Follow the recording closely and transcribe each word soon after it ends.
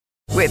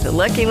With the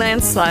Lucky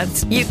Land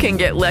Slots, you can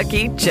get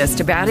lucky just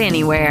about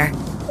anywhere.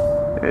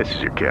 This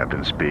is your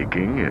captain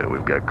speaking.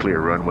 We've got clear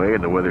runway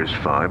and the weather's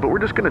fine, but we're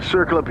just going to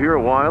circle up here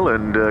a while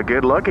and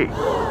get lucky.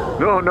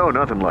 No,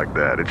 nothing like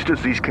that. It's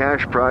just these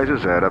cash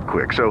prizes add up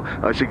quick. So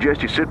I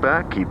suggest you sit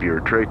back, keep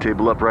your tray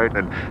table upright,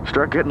 and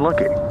start getting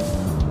lucky.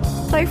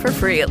 Play for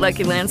free at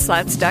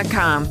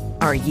LuckyLandSlots.com.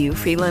 Are you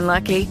feeling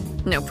lucky?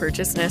 No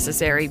purchase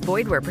necessary.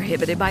 Void where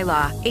prohibited by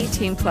law.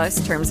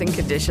 18+ terms and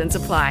conditions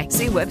apply.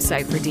 See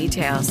website for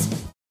details.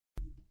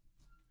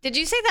 Did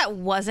you say that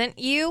wasn't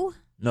you?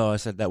 No, I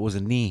said that was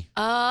a knee.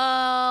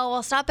 Oh,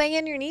 well, stop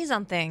banging your knees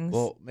on things.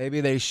 Well,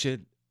 maybe they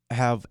should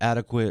have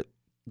adequate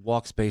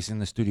walk space in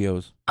the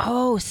studios.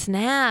 Oh,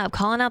 snap.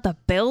 Calling out the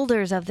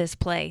builders of this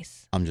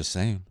place. I'm just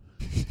saying.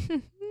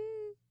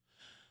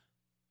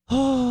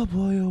 Oh,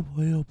 boy, oh,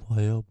 boy, oh,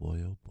 boy, oh,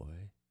 boy, oh,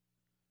 boy.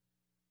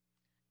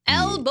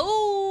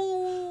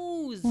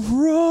 Elbows.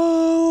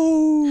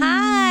 Rose.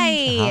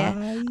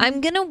 Hi.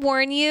 I'm going to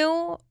warn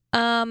you.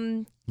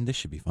 This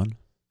should be fun.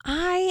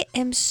 I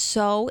am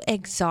so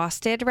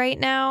exhausted right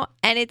now,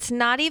 and it's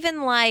not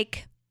even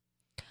like,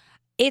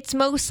 it's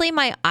mostly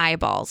my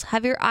eyeballs.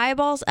 Have your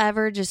eyeballs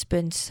ever just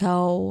been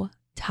so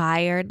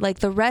tired? Like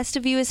the rest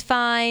of you is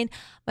fine.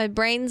 My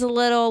brain's a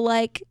little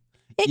like,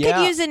 it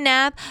could use a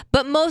nap,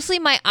 but mostly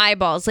my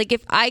eyeballs. Like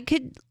if I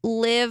could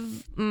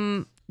live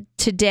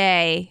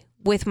today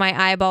with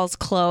my eyeballs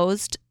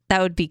closed,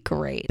 that would be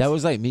great. That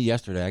was like me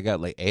yesterday. I got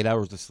like 8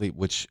 hours of sleep,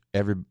 which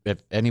if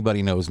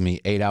anybody knows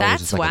me, 8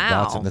 hours is like a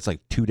godsend. That's like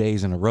 2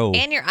 days in a row.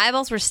 And your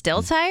eyeballs were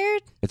still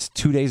tired? It's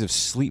 2 days of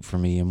sleep for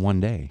me in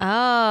one day.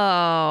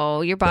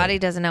 Oh, your body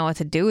doesn't know what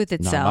to do with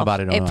itself. No, my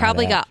body don't know it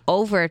probably how to got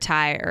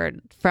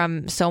overtired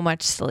from so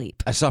much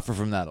sleep. I suffer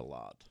from that a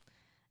lot.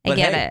 I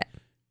get it.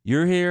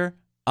 You're here.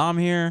 I'm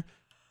here.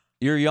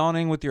 You're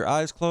yawning with your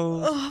eyes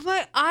closed. Oh,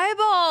 my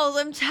eyeballs.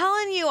 I'm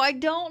telling you, I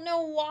don't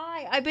know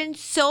why. I've been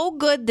so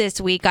good this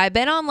week. I've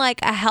been on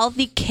like a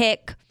healthy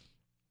kick,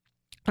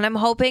 and I'm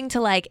hoping to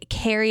like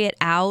carry it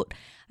out.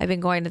 I've been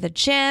going to the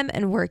gym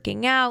and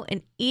working out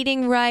and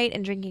eating right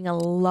and drinking a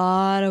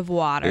lot of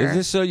water. Is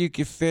this so you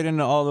can fit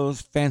into all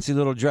those fancy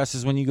little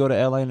dresses when you go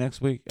to LA next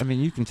week? I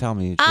mean, you can tell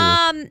me the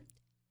truth.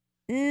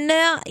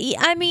 No,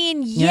 I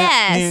mean,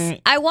 yes.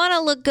 I want to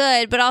look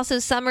good, but also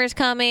summer's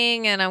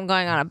coming, and I'm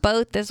going on a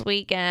boat this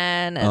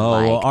weekend. And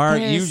well,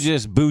 aren't you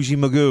just bougie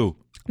Magoo?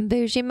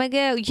 Bougie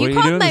Magoo. You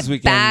called doing my this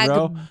weekend, bag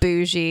bro?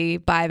 bougie,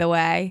 by the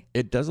way.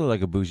 It does look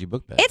like a bougie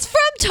book bag. It's from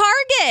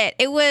Target.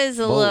 It was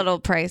a little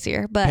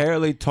pricier, but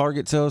apparently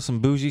Target sells some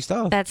bougie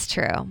stuff. That's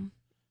true.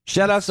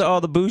 Shout outs to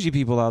all the bougie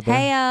people out there.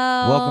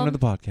 Heyo. Welcome to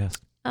the podcast.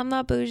 I'm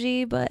not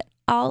bougie, but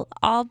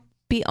I'll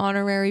be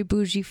honorary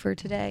bougie for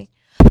today.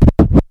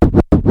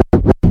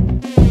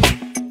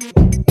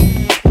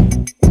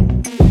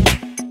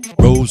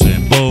 Rose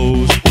and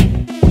bows.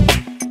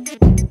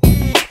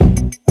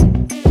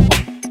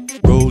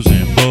 Rose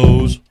and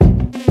bows.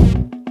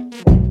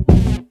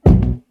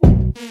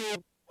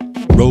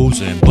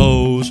 Rose and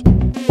bows.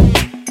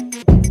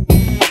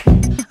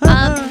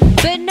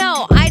 But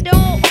no, I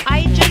don't.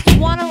 I just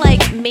want to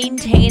like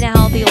maintain a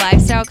healthy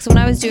lifestyle, because when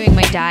I was doing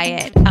my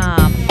diet,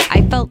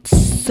 I felt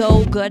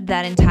so good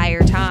that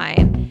entire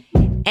time,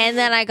 and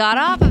then I got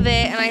off of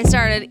it and I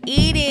started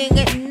eating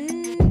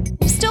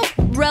still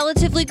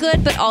relatively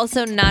good, but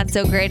also not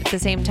so great at the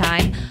same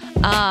time.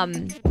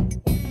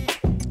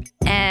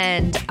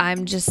 And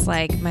I'm just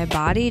like, my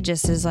body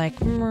just is like,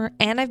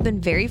 and I've been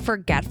very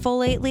forgetful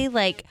lately.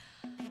 Like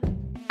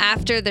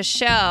after the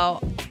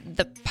show,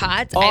 the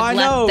pots, I've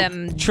left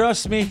them.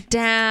 Trust me.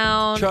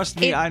 Down. Trust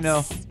me, I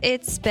know. I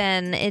don't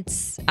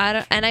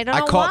know why.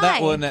 I caught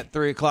that one at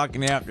 3:00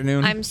 in the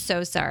afternoon. I'm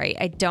so sorry.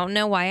 I don't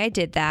know why I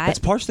did that. It's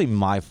partially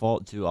my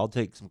fault too. I'll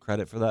take some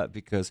credit for that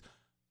because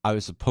I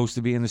was supposed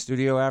to be in the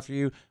studio after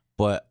you,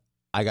 but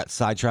I got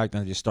sidetracked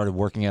and I just started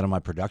working out of my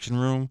production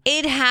room.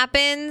 It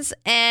happens,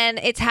 and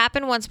it's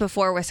happened once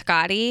before with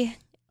Scotty,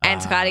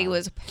 and Scotty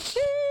was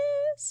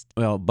pissed.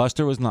 Well,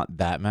 Buster was not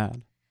that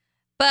mad.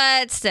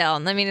 But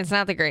still, I mean, it's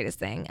not the greatest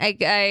thing.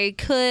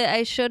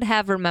 I should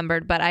have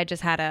remembered, but I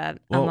just had a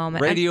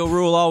moment. Radio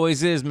rule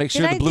always is make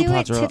sure the blue pots are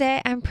up. Did I do it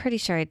today? I'm pretty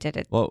sure I did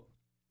it. Well,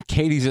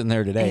 Katie's in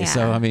there today,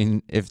 so I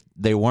mean, if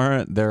they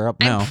weren't, they're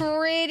up now. I'm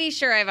pretty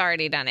sure I've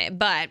already done it,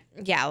 but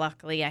yeah,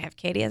 luckily I have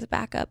Katie as a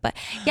backup. But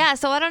yeah,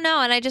 so I don't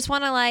know, and I just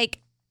want to like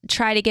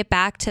try to get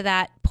back to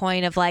that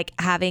point of like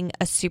having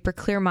a super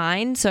clear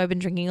mind. So I've been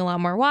drinking a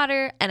lot more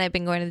water, and I've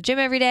been going to the gym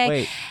every day.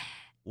 Wait,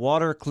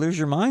 water clears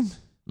your mind?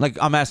 Like,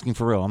 I'm asking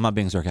for real. I'm not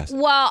being sarcastic.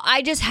 Well,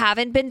 I just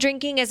haven't been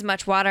drinking as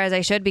much water as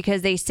I should,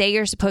 because they say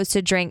you're supposed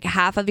to drink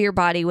half of your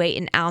body weight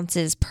in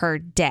ounces per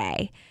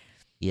day.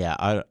 Yeah,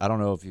 I don't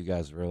know if you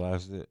guys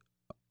realized it.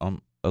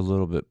 I'm a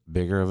little bit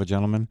bigger of a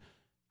gentleman,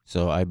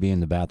 so I'd be in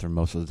the bathroom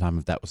most of the time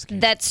if that was the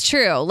case. That's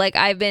true. Like,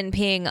 I've been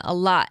peeing a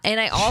lot. And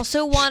I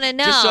also want to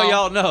know. Just so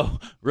y'all know,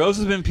 Rose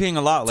has been peeing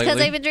a lot lately.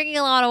 Because I've been drinking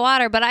a lot of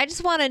water, but I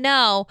just want to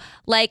know,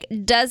 like,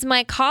 does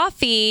my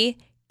coffee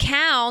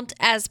count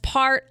as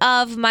part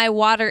of my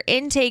water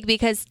intake?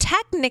 Because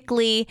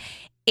technically,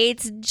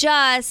 it's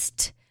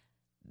just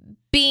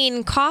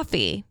bean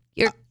coffee.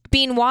 Your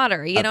bean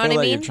water. You know I what feel I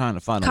like mean? You're trying to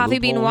find Coffee a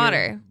bean loophole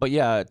water. here. But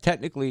yeah,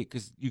 technically,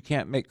 because you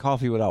can't make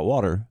coffee without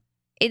water.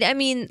 I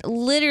mean,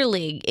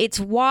 literally, it's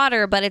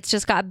water, but it's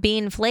just got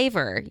bean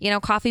flavor.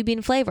 Coffee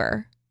bean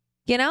flavor.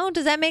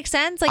 Does that make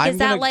sense? Like, is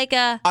that like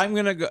a? I'm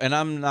gonna go, and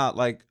I'm not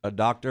like a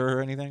doctor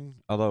or anything.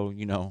 Although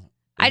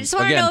I just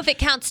want to know if it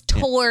counts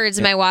towards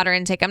my water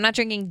intake. I'm not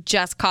drinking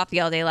just coffee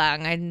all day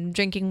long. I'm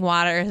drinking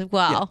water as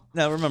well.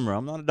 Yeah. Now remember,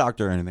 I'm not a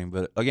doctor or anything.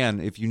 But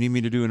again, if you need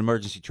me to do an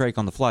emergency trach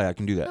on the fly, I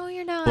can do that. No,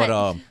 you're not.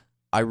 But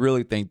I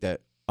really think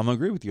that I'm gonna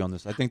agree with you on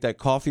this. I think that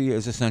coffee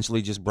is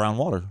essentially just brown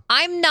water.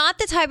 I'm not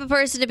the type of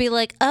person to be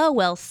like, oh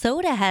well,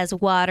 soda has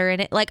water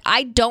in it. Like,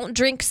 I don't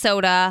drink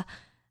soda.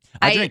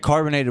 I drink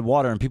carbonated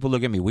water, and people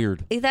look at me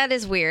weird. That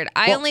is weird.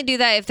 I only do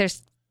that if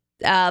there's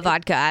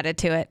vodka added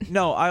to it.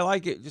 No, I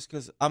like it just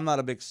because I'm not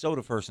a big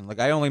soda person. Like,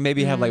 I only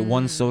maybe have like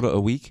one soda a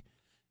week,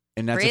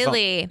 and that's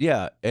really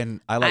yeah.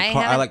 And I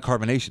like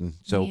carbonation,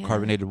 so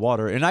carbonated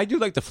water, and I do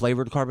like the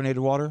flavored carbonated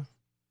water.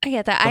 I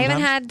get that. Sometimes. I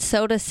haven't had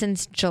soda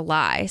since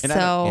July, And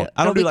so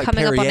I don't do like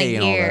coming Perrier up on a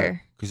and all that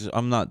year. because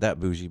I'm not that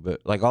bougie.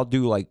 But like, I'll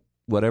do like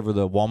whatever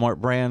the Walmart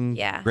brand,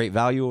 Great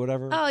Value or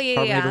whatever. Oh yeah,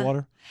 carbonated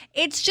water.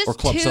 It's just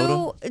Club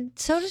too.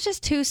 Soda's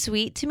just too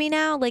sweet to me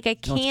now. Like, I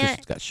No, can't.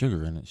 it's got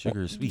sugar in it.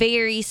 Sugar is sweet.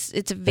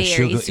 It's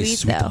very sweet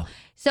though.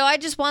 So I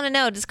just want to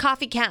know: does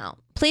coffee count?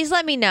 Please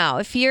let me know.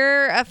 If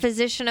you're a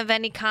physician of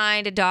any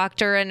kind, a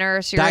doctor, a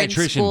nurse, you're in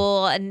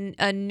school, a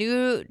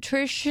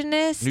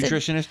nutritionist,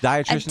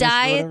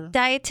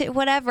 dietitian,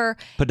 whatever.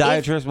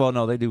 Podiatrist. Well,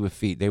 no, they do with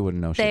feet. They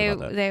wouldn't know shit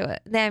about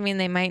that. I mean,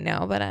 they might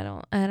know, but I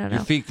don't know. Your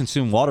feet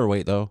consume water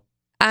weight, though.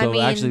 I So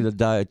mean, actually, a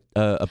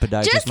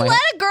podiatrist just might. let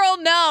a girl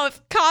know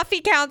if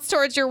coffee counts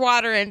towards your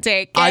water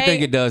intake. Okay? I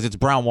think it does. It's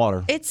brown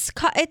water. It's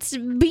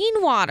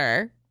bean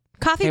water.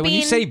 Coffee bean. When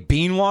you say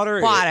bean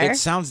water, water. It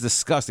sounds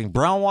disgusting.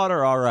 Brown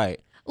water, all right.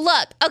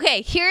 Look,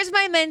 okay, here's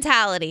my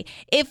mentality.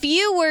 If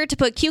you were to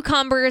put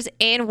cucumbers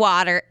in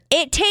water,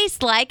 it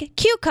tastes like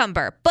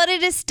cucumber, but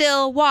it is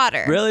still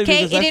water. Really?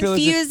 Okay, Because I it feel as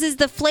if- infuses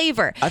the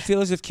flavor. I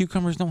feel as if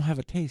cucumbers don't have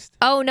a taste.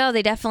 Oh no,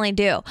 they definitely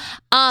do.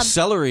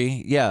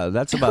 Celery, yeah,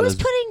 that's about Who's as.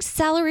 putting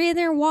celery in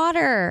their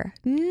water?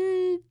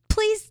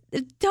 Please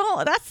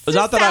don't. That's just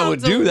Not that I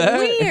would do that.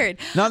 Weird.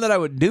 Not that I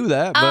would do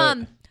that,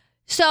 but.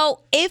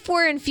 So if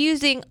we're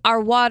infusing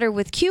our water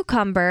with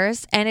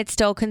cucumbers and it's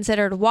still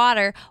considered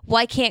water,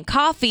 why can't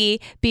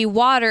coffee be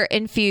water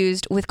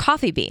infused with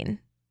coffee bean?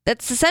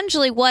 That's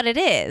essentially what it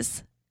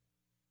is,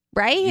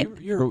 right?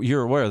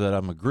 You're aware that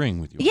I'm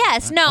agreeing with you.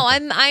 Yes. Right? No.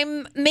 Okay.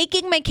 I'm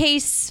making my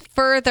case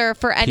further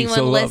for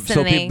anyone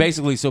listening. So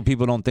basically, so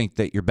people don't think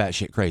that you're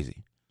batshit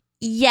crazy.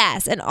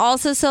 Yes, and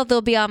also so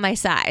they'll be on my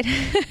side.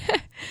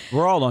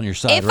 We're all on your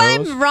side. If Rose.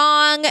 I'm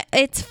wrong,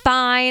 it's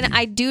fine.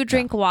 I do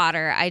drink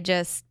water. I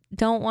just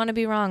don't want to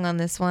be wrong on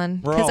this one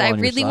because I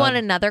really want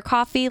another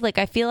coffee. Like,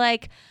 I feel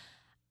like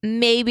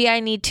maybe I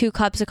need 2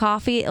 cups of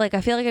coffee. Like,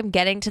 I feel like I'm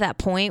getting to that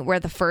point where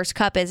the first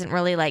cup isn't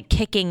really like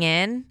kicking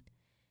in,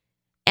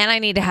 and I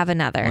need to have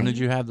another. When did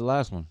you have the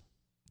last one?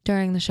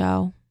 During the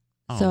show.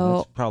 Oh, So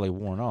that's probably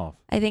worn off.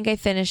 I think I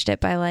finished it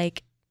by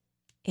like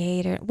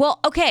 8 or... Well,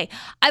 okay.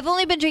 I've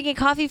only been drinking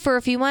coffee for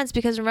a few months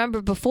because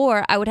remember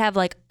before I would have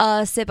like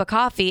a sip of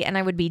coffee and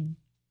I would be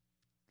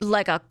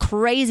like a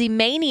crazy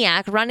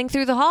maniac running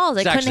through the halls.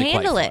 I couldn't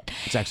handle it.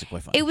 It's actually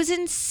quite fun. It was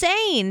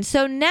insane.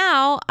 So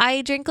now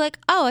I drink like,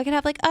 I can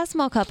have like a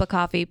small cup of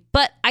coffee,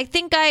 but I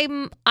think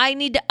I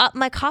need to up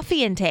my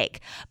coffee intake.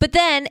 But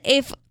then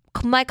if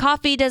my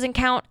coffee doesn't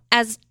count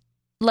as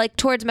like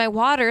towards my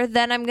water,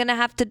 then I'm going to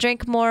have to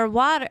drink more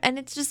water. And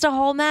it's just a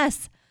whole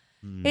mess.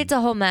 It's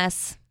a whole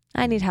mess.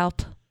 I need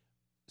help.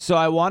 So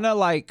I want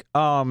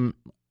to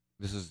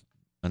this is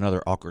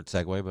another awkward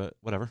segue, but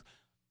whatever.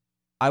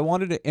 I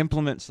wanted to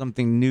implement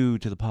something new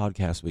to the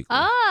podcast weekly.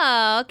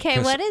 Oh, okay.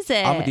 What is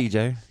it? I'm a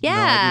DJ.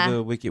 Yeah. I do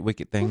the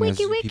wicket thing,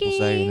 Wiki as people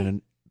say.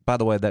 And by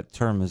the way, that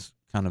term is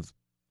kind of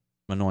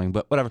annoying,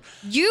 but whatever.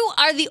 You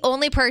are the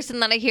only person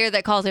that I hear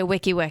that calls it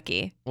wiki.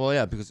 Well,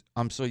 yeah, because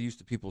I'm so used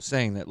to people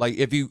saying that. Like,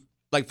 if you,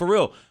 like, for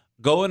real,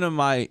 go into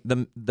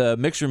the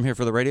mix room here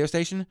for the radio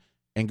station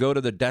and go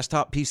to the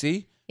desktop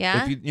PC.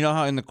 Yeah. If you know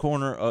how in the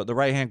corner, the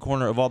right-hand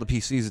corner of all the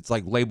PCs, it's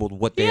like labeled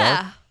what they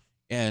are.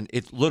 And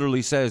it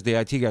literally says, the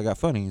IT guy got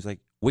funny. He's like,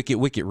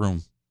 wicket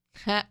room.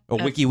 Or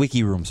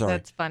wiki room, sorry.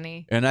 That's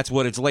funny. And that's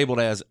what it's labeled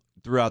as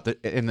throughout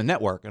in the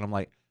network. And I'm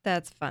like,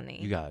 that's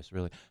funny. You guys,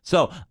 really?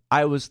 So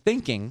I was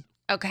thinking,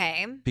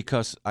 okay,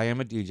 because I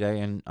am a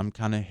DJ and I'm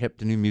kind of hip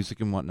to new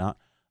music and whatnot,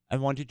 I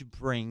wanted to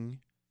bring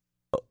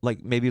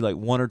maybe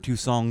 1 or 2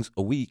 songs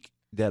a week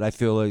that I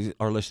feel like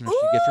our listeners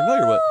should get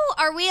familiar with.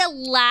 Are we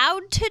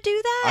allowed to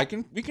do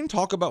that? We can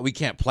talk about, we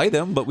can't play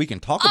them, but we can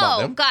talk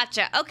about them. Oh,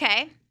 gotcha.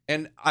 Okay.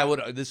 And I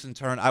would, this in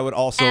turn, I would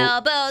also...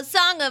 Elbow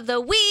Song of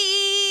the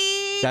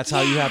Week. That's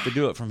how you have to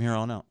do it from here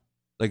on out.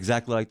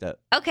 Exactly like that.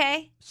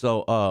 Okay.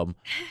 So,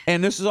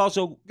 and this is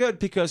also good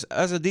because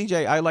as a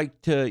DJ, I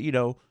like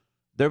to,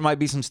 there might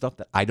be some stuff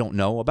that I don't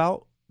know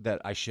about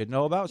that I should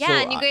know about. Yeah, so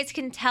and you guys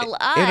can tell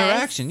us.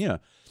 Interaction, yeah.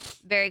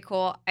 Very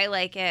cool. I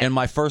like it. And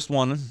my first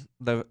one,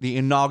 the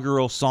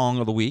inaugural song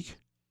of the week,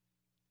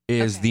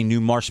 is Okay. the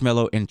new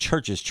Marshmello and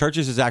Churches.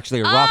 Churches is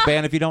actually a rock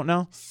band, if you don't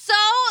know. So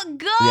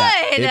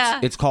good. Yeah,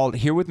 it's called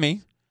Here With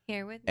Me.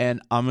 Here with me.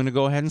 And I'm going to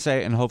go ahead and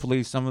say it, and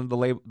hopefully some of the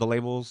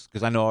labels,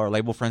 because I know our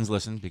label friends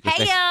listen, because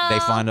Heyo. they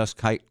find us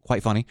quite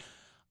funny.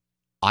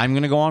 I'm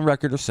going to go on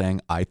record of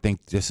saying I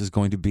think this is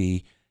going to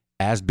be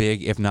as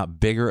big, if not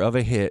bigger, of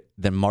a hit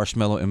than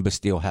Marshmello and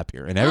Bastille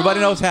Happier. And everybody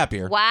knows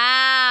Happier.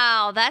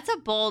 Wow, that's a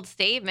bold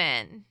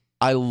statement.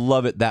 I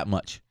love it that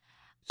much.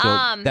 So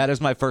Um, that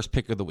is my first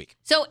pick of the week.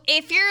 So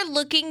if you're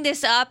looking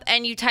this up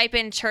and you type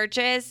in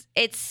Churches,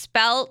 it's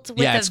spelt with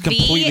Yeah, a it's V,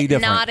 completely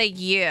different. not a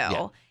U.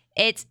 Yeah.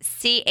 It's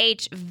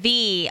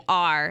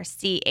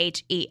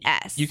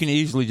CHVRCHES. You can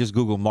easily just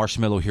Google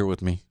Marshmello Here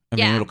With Me. I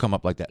mean, Yeah. it'll come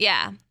up like that.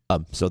 Yeah.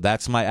 So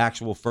that's my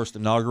actual first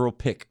inaugural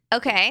pick.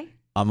 Okay.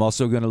 I'm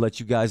also going to let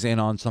you guys in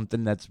on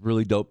something that's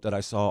really dope that I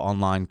saw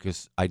online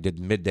because I did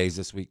middays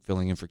this week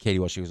filling in for Katie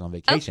while she was on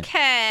vacation.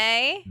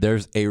 Okay.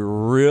 There's a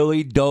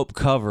really dope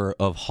cover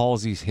of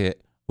Halsey's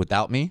hit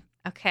Without Me,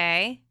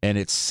 Okay. and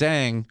it's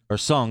sung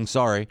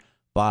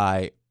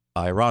by,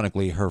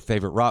 ironically, her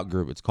favorite rock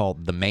group. It's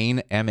called The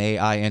Maine,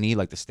 MAINE,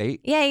 like the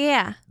state.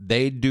 Yeah.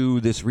 They do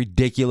this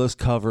ridiculous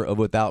cover of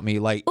Without Me.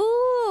 Like,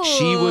 Ooh.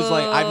 she was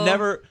like,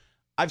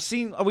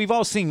 we've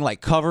all seen like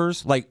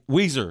covers, like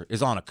Weezer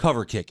is on a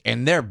cover kick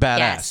and they're badass.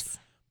 Yes.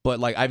 But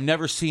like, I've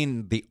never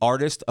seen the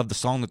artist of the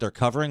song that they're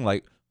covering,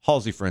 like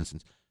Halsey, for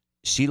instance.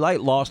 She like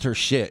lost her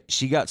shit.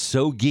 She got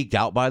so geeked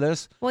out by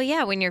this. Well,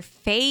 yeah, when your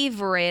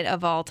favorite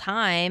of all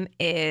time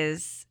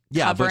is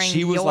Yeah, but covering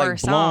she was your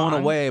like blown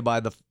song. away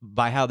by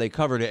how they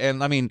covered it.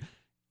 And I mean,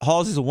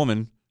 Halsey's a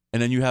woman,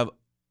 and then you have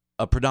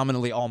a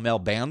predominantly all male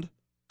band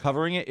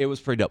covering it. It was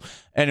pretty dope.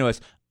 Anyways,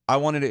 I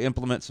wanted to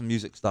implement some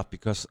music stuff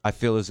because I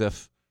feel as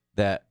if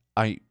that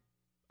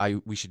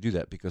we should do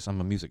that because I'm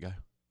a music guy.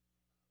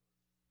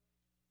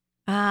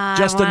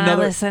 Just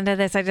listen to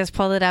this. I just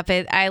pulled it up.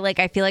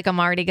 I feel like I'm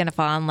already gonna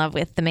fall in love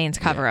with the Maine's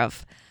cover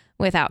of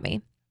Without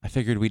Me. I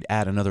figured we'd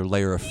add another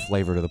layer of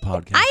flavor to the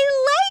podcast. I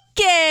like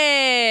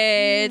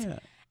it. Yeah.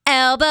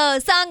 Elbow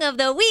song of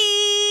the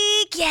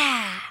week.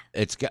 Yeah.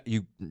 It's got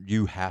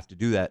you have to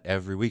do that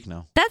every week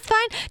now. That's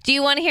fine. Do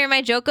you want to hear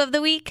my joke of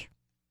the week?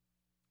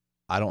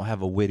 I don't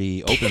have a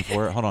witty open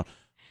for it. Hold on.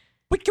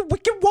 Wicked,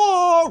 wicked,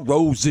 wah!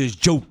 Rose's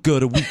joke of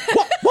the week.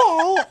 Wah,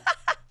 wah.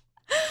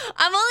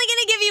 I'm only going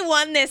to give you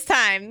one this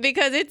time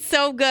because it's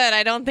so good.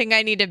 I don't think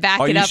I need to back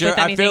Are it you up sure? with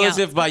I anything feel else. as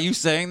if by you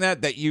saying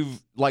that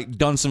you've like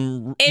done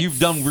some, It's you've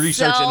done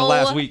research in the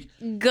last so week.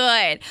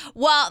 Good.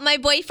 Well, my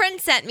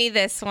boyfriend sent me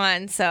this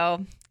one,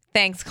 so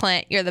thanks,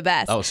 Clint. You're the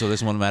best. Oh, so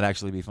this one might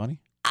actually be funny.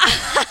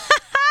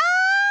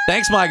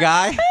 Thanks, my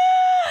guy.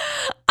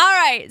 All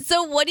right.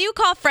 So, what do you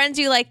call friends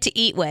you like to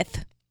eat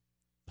with?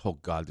 Oh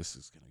God, this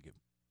is gonna get.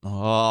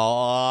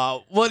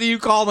 Oh, what do you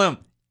call them?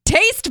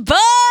 Taste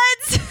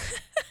buds.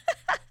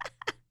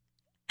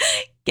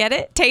 Get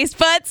it? Taste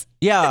buds.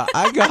 Yeah,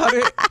 I got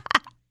it.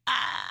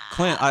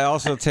 Clint, I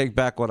also take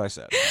back what I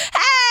said.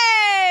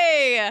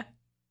 Hey,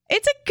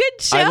 it's a good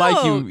joke. I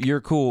like you. You're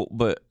cool,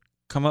 but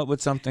come up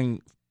with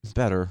something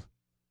better.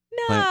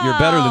 No, Clint, you're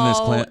better than this,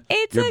 Clint.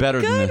 It's You're a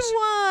better good than this.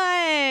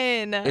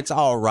 one. It's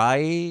all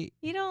right.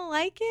 You don't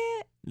like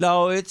it?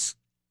 No, it's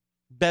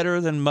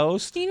better than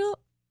most. You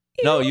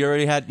No, you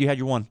already had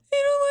your one.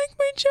 don't like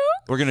my joke?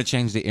 We're gonna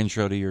change the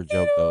intro to your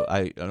joke though.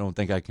 I don't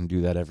think I can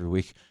do that every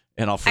week,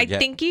 and I'll forget. I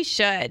think you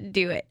should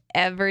do it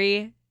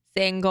every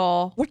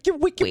single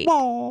wicked, wicked week.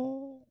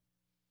 ball.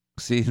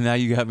 See, now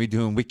you got me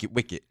doing wicked,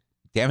 wicked.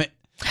 Damn it.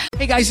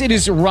 Hey guys, it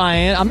is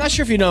Ryan. I'm not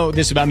sure if you know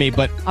this about me,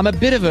 but I'm a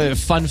bit of a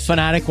fun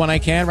fanatic when I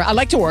can. I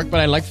like to work, but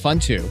I like fun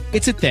too.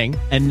 It's a thing.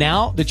 And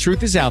now the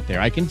truth is out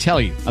there. I can tell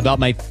you about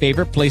my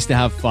favorite place to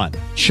have fun.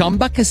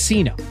 Chumba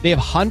Casino. They have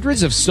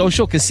hundreds of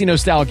social casino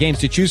style games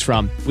to choose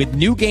from with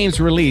new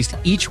games released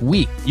each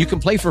week. You can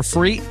play for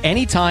free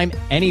anytime,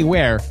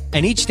 anywhere.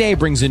 And each day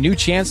brings a new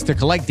chance to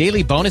collect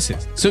daily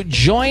bonuses. So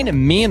join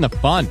me in the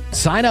fun.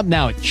 Sign up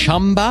now at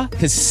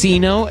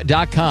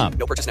ChumbaCasino.com.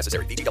 No purchase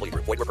necessary. VGW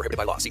Group. Void where prohibited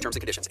by law. See terms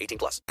and conditions. 18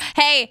 plus.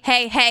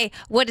 Hey,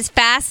 what is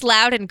fast,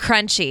 loud, and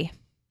crunchy?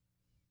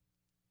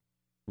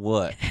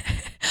 What?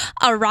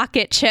 A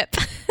rocket chip.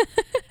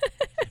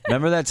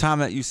 Remember that time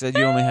that you said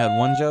you only had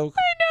one joke?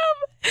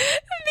 These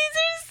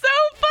are so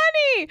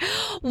funny.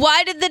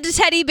 Why did the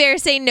teddy bear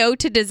say no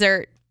to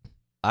dessert?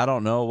 I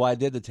don't know. Why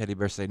did the teddy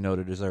bear say no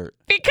to dessert?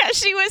 Because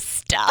she was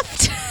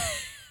stuffed.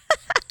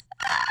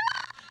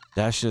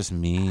 That's just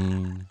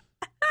mean.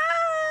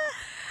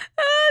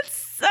 That's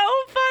so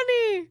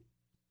funny.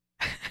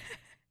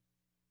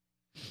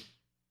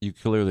 You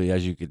clearly,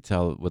 as you could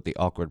tell with the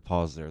awkward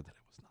pause there, that it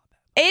was not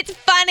that. It's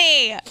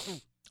funny.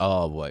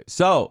 Oh boy.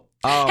 So,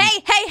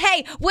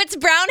 Hey, what's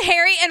brown,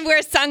 hairy, and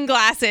wears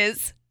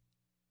sunglasses?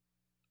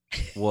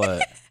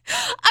 what?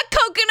 A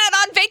coconut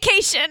on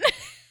vacation.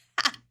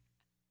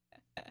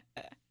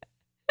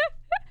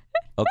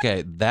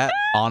 Okay, that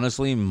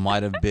honestly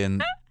might have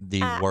been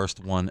the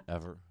worst one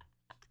ever.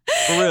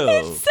 For real.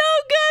 It's so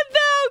good,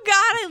 though.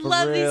 God, I For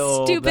love real,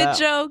 these stupid that-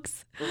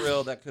 jokes. For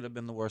real, that could have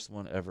been the worst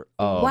one ever.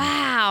 Oh,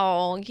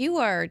 Wow, you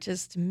are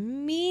just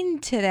mean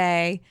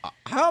today.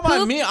 How am I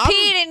Who mean?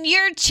 peed in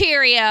your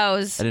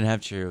Cheerios? I didn't have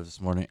Cheerios this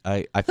morning.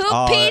 I Who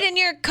peed in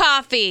your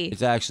coffee?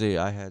 It's actually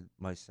I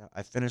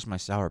finished my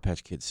Sour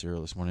Patch Kids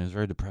cereal this morning. It was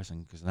very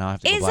depressing because now I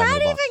have to go Is buy that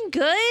another box. even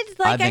good?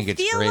 Like, I think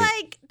it's feel great.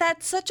 like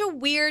that's such a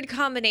weird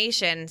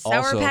combination. Sour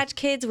Also- Patch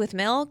Kids with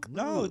milk?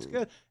 No, it's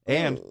good.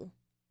 And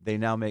they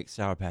now make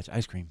Sour Patch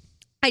ice cream.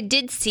 I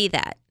did see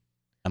that.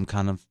 I'm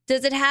kind of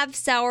Does it have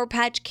Sour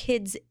Patch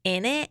Kids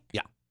in it?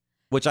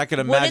 which I could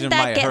imagine Wouldn't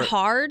that might get hurt.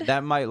 hard?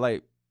 That might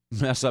like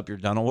mess up your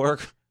dental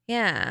work.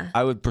 Yeah.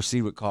 I would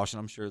proceed with caution.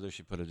 I'm sure they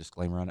should put a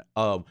disclaimer on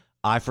it.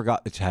 I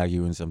forgot to tag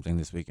you in something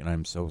this week, and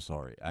I'm so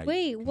sorry.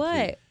 Wait,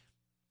 what?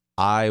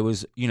 I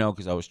was,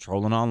 because I was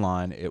trolling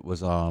online. It was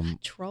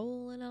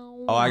Trolling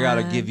on. I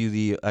gotta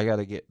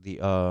get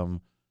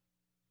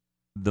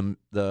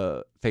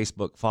the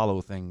Facebook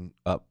follow thing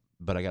up,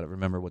 but I gotta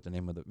remember what the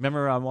name of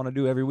remember I want to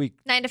do every week.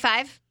 9 to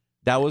 5.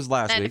 That was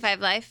last 9 to week. 5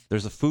 life.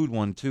 There's a food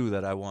one too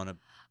that I want to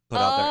put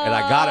out there, and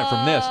I got it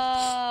from this.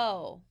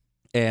 Oh.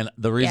 And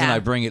the reason Yeah. I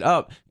bring it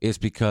up is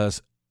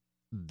because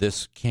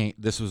this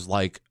was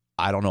like,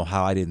 I don't know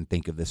how I didn't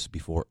think of this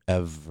before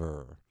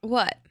ever.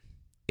 What?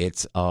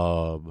 It's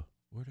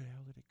where the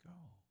hell did it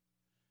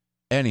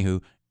go?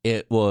 Anywho,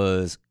 it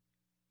was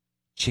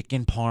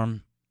chicken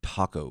parm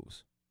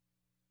tacos,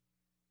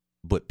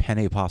 but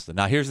penne pasta.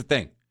 Now here's the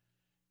thing: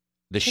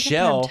 the Chicken parm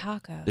shell,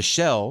 tacos. the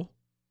shell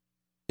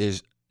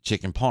is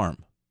chicken parm,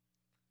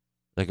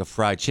 like a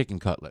fried chicken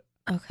cutlet.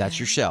 Okay. That's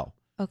your shell,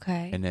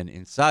 Okay. and then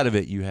inside of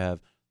it you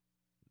have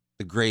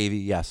the gravy.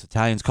 Yes,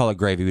 Italians call it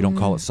gravy. We don't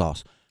call it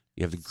sauce.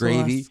 You have the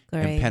gravy,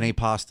 and penne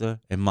pasta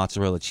and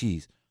mozzarella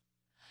cheese.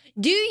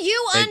 Do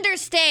you And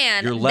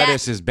understand Your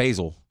lettuce that is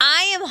basil.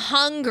 I am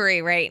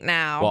hungry right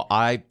now?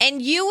 Well,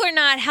 And you are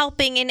not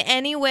helping in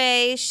any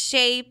way,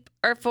 shape,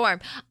 or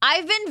form.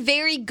 I've been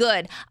very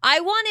good.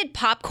 I wanted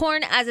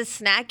popcorn as a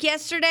snack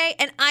yesterday,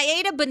 and I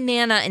ate a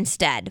banana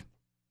instead.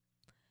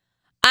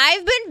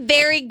 I've been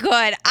very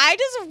good. I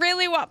just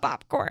really want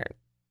popcorn.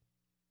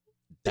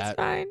 It's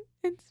fine.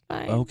 It's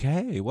fine.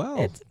 Okay, well.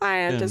 It's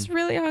fine. I'm then- just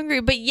really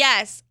hungry. But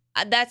yes,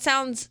 that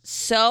sounds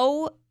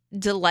so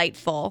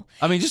delightful.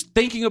 I mean, just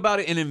thinking about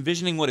it and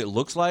envisioning what it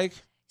looks like.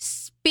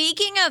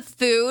 Speaking of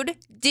food,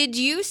 did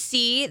you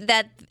see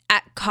that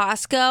at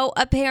Costco,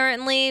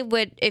 apparently,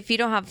 if you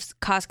don't have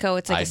Costco,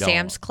 it's like I a don't.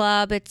 Sam's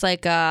Club. It's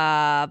like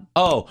a...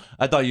 Oh,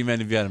 I thought you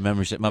meant if you had a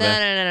membership. My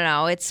bad.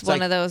 No. It's one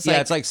like, of those, Yeah,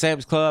 like... it's like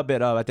Sam's Club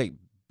at, I think,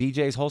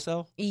 BJ's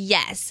Wholesale.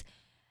 Yes.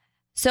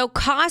 So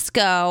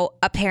Costco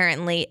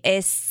apparently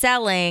is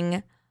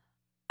selling...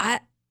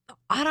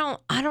 I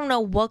don't know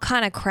what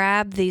kind of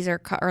crab these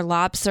are or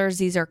lobsters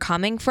these are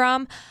coming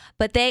from,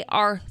 but they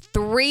are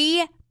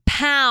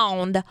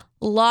 3-pound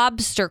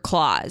lobster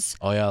claws.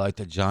 Oh, yeah, like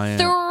the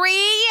giant.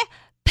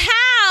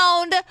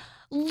 3-pound.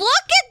 Look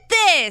at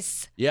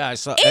this. Yeah, I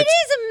saw It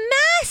is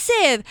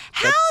massive.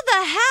 How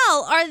the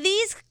hell are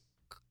these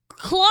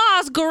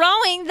claws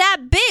growing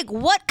that big?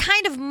 What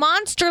kind of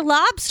monster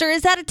lobster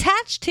is that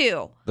attached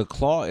to? The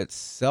claw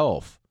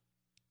itself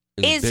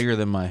is bigger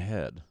than my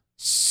head.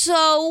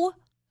 So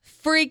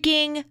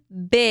freaking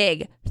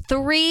big.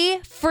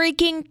 3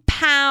 freaking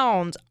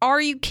pounds.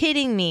 Are you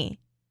kidding me?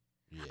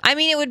 Yeah. I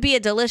mean, it would be a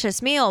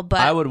delicious meal, but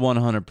I would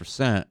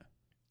 100%.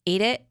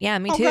 eat it? Yeah,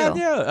 me Oh, too. God,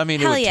 yeah. I mean,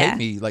 Hell it would yeah. take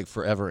me like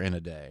forever in a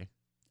day.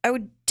 I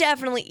would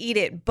definitely eat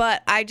it,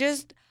 but I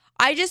just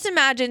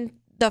imagine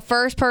the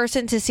first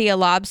person to see a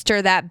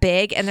lobster that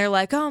big and they're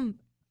like, oh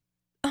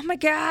my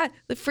God,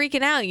 they're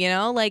freaking out,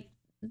 like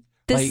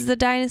this Like, is a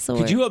dinosaur.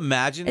 Could you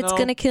imagine, It's though?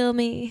 going to kill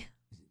me.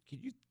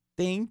 Could you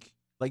think?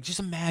 Like, just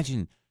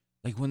imagine,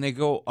 like, when they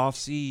go off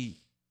sea,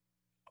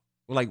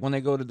 like, when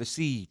they go to the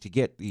sea to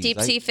get these. Deep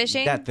like, sea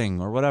fishing? That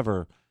thing or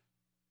whatever.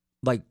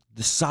 Like,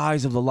 the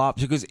size of the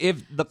lobster. Because if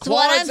the That's claw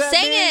what I'm is that big,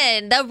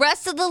 saying. The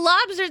rest of the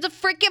lobster's a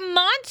freaking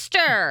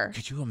monster.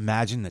 could you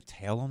imagine the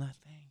tail on that thing?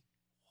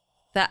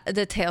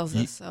 The tails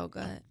are so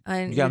good.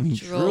 You got me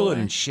drooling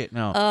and shit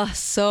now. Oh,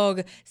 so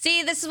good.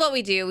 See, this is what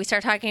we do. We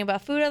start talking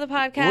about food on the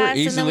podcast, We're and then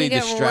easily we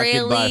get distracted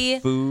really, by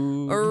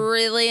food.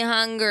 really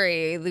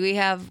hungry. We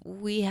have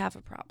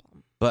a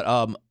problem. But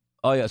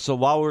oh yeah. So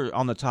while we're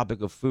on the topic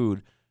of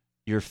food,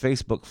 your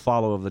Facebook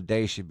follow of the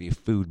day should be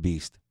Food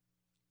Beast.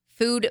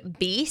 Food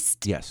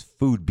Beast? Yes,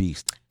 Food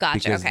Beast. Gotcha,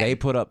 Because okay. they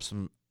put up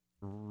some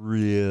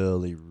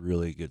really,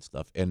 really good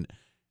stuff. And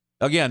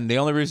again, the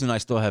only reason I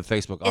still have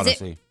Facebook,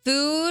 honestly. Is it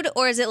food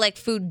or is it like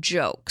food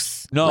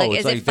jokes? No, like, it's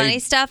is like it funny they-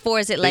 stuff or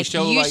is it they like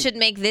show, you like- should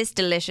make this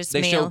delicious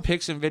They meal? show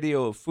pics and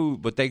video of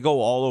food, but they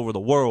go all over the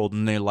world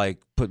and they like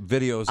put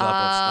videos up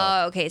of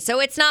stuff. Okay. So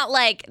it's not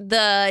like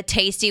the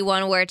tasty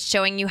one where it's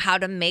showing you how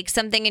to make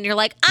something and you're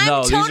like, I'm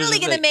No, these are totally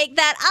the- going to make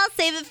that. I'll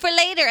save it for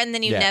later. And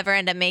then you Yeah. never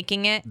end up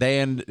making it.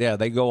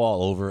 They go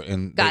all over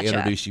and Gotcha. they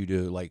introduce you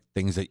to like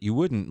things that you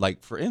wouldn't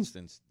like. For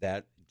instance,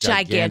 that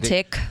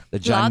Gigantic the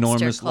lobster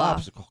ginormous claw.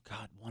 lobster claw.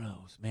 God, one of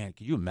those. Man,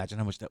 can you imagine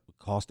how much that would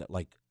cost at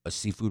like a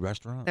seafood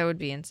restaurant? That would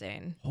be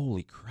insane.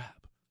 Holy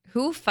crap!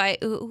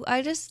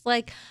 I just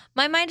like,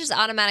 my mind just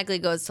automatically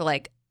goes to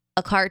like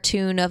a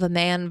cartoon of a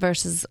man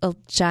versus a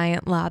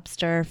giant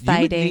lobster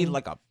fighting. You would need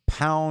like a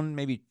pound,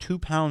 maybe 2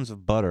 pounds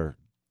of butter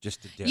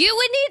just to dip. You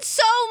would need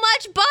so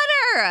much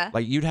butter.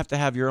 Like you'd have to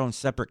have your own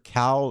separate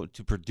cow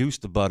to produce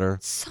the butter.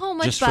 So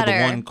much just butter. for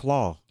the one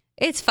claw.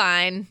 It's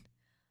fine.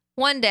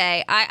 One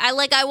day, I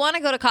want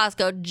to go to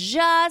Costco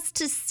just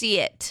to see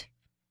it.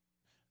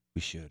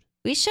 We should.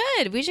 We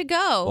should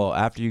go. Well,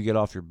 after you get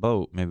off your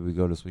boat, maybe we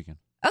go this weekend.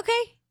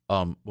 Okay.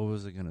 What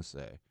was I gonna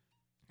say?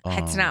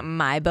 It's not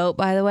my boat,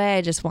 by the way.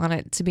 I just want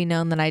it to be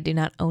known that I do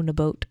not own a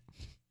boat.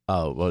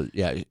 Oh well,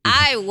 yeah.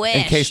 I wish.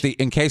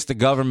 In case the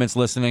government's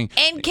listening.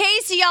 In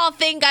case y'all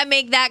think I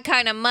make that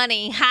kind of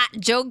money, hot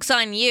jokes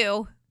on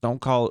you. I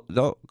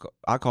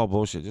call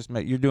bullshit.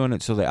 You're doing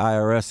it so the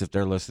IRS, if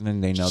they're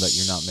listening, they know that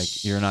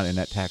you're not in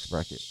that tax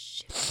bracket.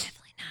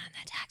 Definitely not in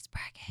that tax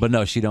bracket. But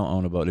no, she don't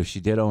own a boat. If she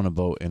did own a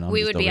boat, and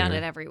we would be on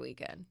it every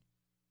weekend.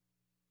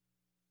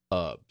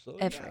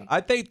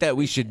 I think that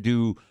we should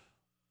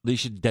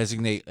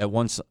designate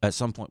at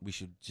some point. We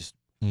should just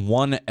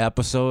one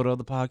episode of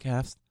the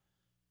podcast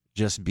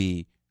just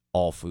be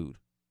all food.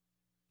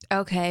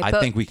 Okay, I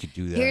think we could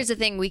do that. Here's the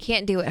thing: we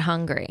can't do it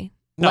hungry.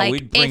 No, like,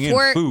 we'd bring in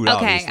food.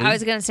 Okay, obviously. I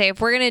was gonna say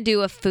if we're gonna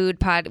do a food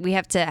pod, we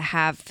have to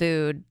have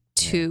food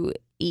to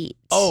eat.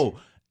 Oh,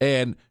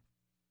 and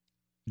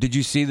did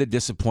you see the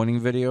disappointing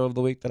video of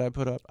the week that I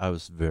put up? I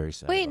was very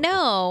sad. Wait,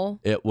 no.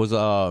 It was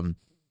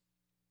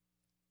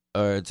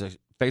it's a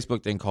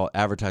Facebook thing called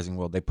Advertising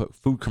World. They put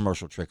food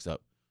commercial tricks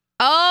up.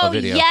 Oh,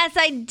 video. yes,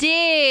 I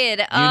did.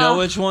 You know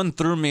which one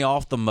threw me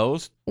off the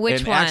most?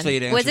 Which and one?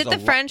 Actually, was it the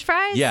French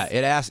fries? Yeah,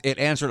 it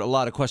answered a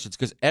lot of questions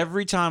because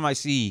every time I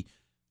see,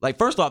 like,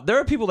 first off, there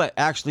are people that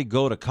actually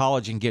go to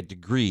college and get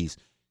degrees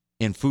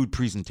in food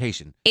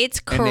presentation.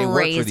 It's and they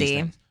work for these crazy.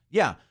 things.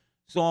 Yeah.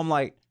 So I'm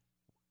like,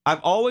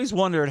 I've always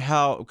wondered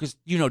how, because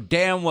you know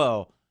damn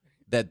well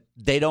that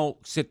they don't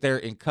sit there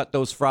and cut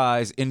those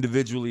fries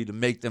individually to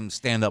make them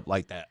stand up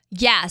like that.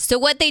 Yeah. So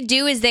what they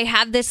do is they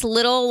have this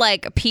little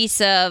like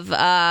piece of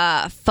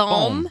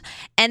foam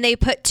and they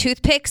put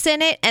toothpicks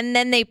in it and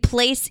then they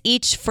place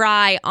each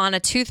fry on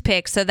a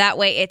toothpick so that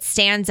way it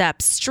stands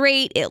up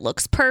straight. It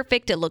looks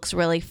perfect. It looks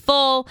really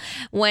full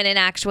when in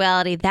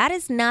actuality that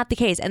is not the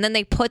case. And then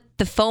they put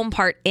the foam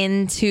part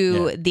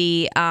into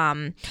the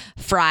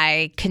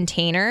fry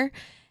container.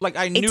 Like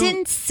I knew, it's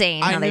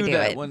insane how they do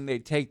that it. When they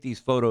take these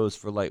photos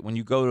for like when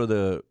you go to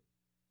the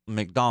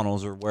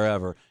McDonald's or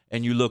wherever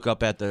and you look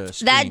up at the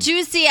screen, that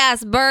juicy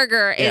ass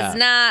burger is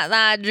not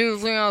that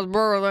juicy ass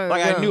burger.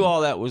 Like I knew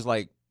all that was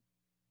like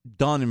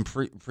done and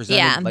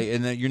presented, like,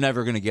 and then you're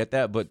never gonna get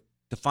that. But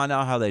to find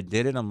out how they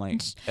did it, I'm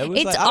like, it was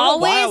it's like, I don't know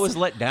why I was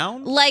let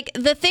down. Like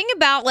the thing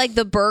about like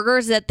the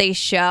burgers that they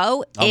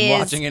show I'm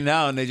watching it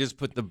now, and they just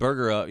put the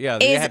burger up. Yeah,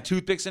 they have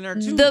toothpicks in there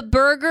too. The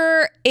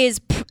burger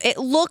it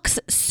looks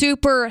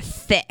super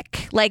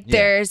thick. Like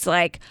there's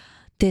like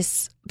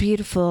this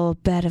beautiful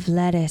bed of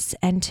lettuce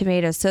and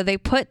tomatoes. So they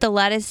put the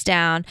lettuce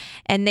down,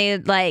 and they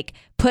like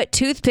put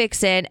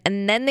toothpicks in,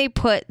 and then they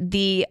put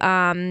the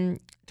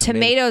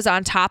tomatoes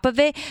on top of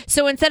it.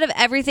 So instead of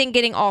everything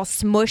getting all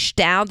smushed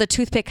down, the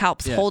toothpick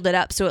helps hold it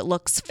up so it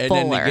looks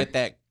fuller. And then they get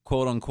that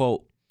quote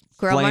unquote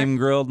flame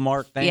grilled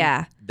mark thing.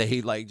 Yeah. They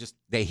heat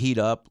they heat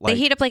up like they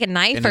heat up like a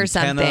knife or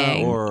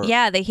something. Or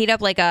they heat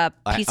up like a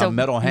piece of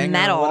metal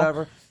hanger or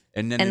whatever.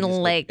 And then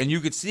and you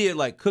could see it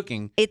like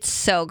cooking. It's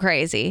so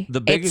crazy.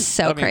 It's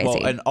so crazy.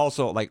 Well, and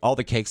also like all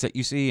the cakes that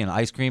you see and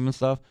ice cream and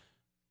stuff.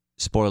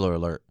 Spoiler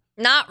alert.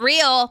 Not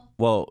real.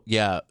 Well,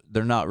 yeah,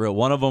 they're not real.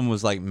 One of them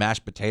was like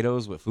mashed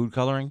potatoes with food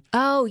coloring.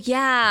 Oh,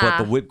 yeah.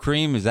 But the whipped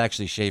cream is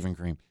actually shaving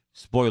cream.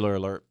 Spoiler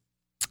alert.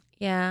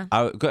 Yeah.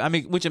 I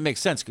mean, which it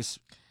makes sense because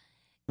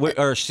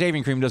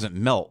shaving cream doesn't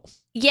melt.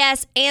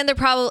 Yes, and they're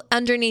probably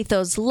underneath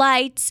those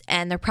lights,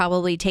 and they're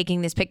probably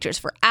taking these pictures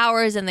for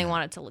hours, and they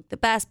want it to look the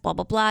best, blah,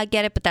 blah, blah. I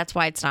get it, but that's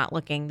why it's not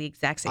looking the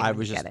exact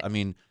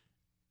same.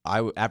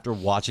 After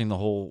watching the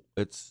whole,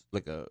 it's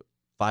like a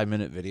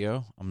 5-minute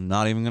video. I'm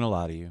not even gonna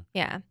lie to you.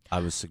 Yeah. I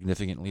was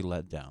significantly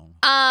let down.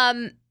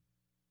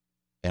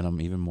 And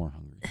I'm even more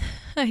hungry.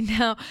 I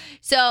know.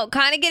 So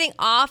kind of getting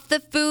off the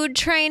food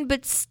train,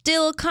 but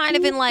still kind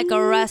of in like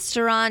a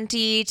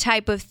restaurant-y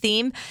type of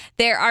theme.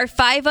 There are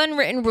 5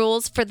 unwritten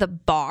rules for the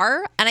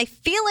bar, and I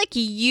feel like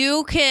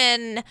you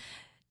can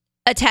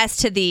attest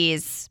to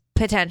these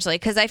potentially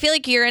because I feel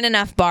like you're in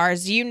enough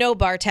bars. You know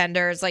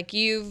bartenders. Like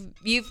you've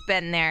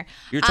been there.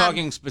 You're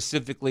talking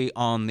specifically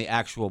on the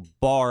actual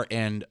bar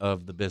end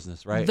of the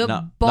business, right? The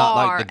not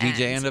bar like the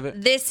DJ end of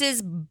it? This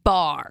is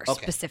bar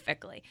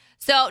specifically.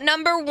 So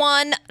number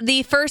 1,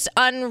 the first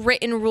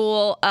unwritten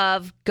rule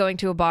of going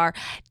to a bar,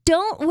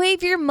 don't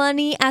wave your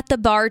money at the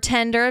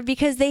bartender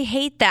because they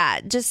hate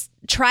that. Just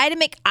try to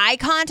make eye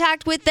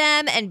contact with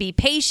them and be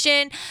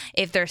patient.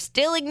 If they're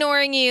still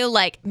ignoring you,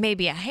 like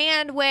maybe a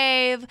hand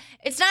wave.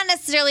 It's not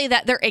necessarily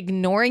that they're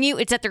ignoring you.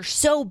 It's that they're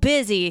so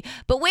busy.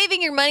 But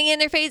waving your money in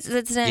their face,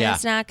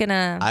 it's not going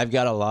to... I've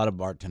got a lot of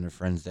bartender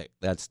friends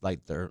that's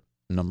like their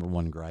number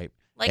one gripe.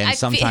 Like, and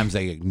sometimes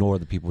they ignore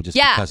the people just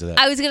yeah, because of that.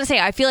 I was going to say,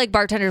 I feel like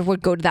bartenders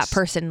would go to that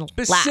person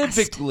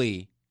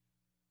Specifically,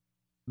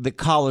 the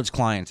college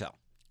clientele.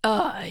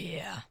 Oh,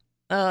 yeah.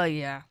 Oh,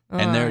 yeah.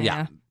 And they're,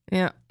 Yeah,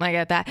 I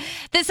get that.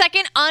 The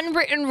second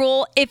unwritten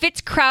rule, if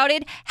it's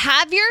crowded,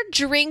 have your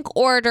drink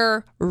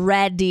order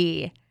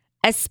ready.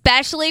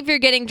 Especially if you're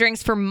getting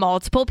drinks for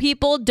multiple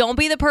people. Don't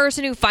be the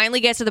person who finally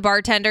gets to the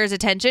bartender's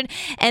attention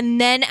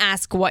and then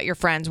ask what your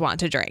friends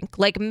want to drink.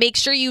 Like, make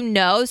sure you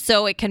know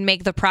so it can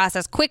make the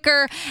process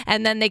quicker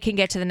and then they can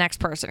get to the next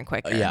person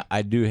quicker. Yeah,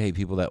 I do hate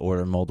people that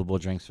order multiple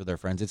drinks for their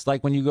friends. It's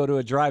like when you go to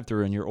a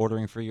drive-thru and you're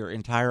ordering for your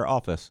entire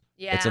office.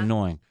 Yeah. It's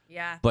annoying.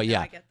 Yeah. But yeah.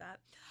 I get that.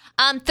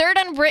 Third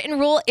unwritten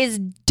rule is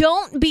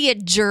don't be a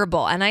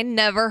gerbil. And I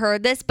never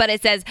heard this, but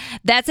it says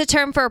that's a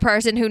term for a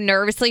person who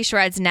nervously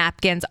shreds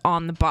napkins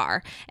on the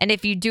bar. And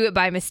if you do it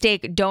by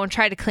mistake, don't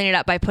try to clean it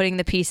up by putting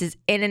the pieces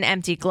in an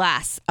empty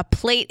glass. A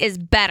plate is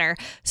better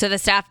so the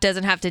staff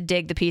doesn't have to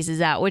dig the pieces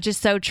out, which is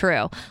so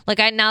true. Like,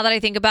 now that I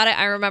think about it,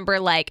 I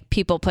remember like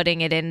people putting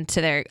it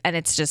into their, and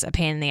it's just a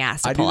pain in the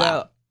ass to pull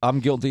out. I'm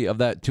guilty of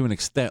that to an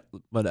extent,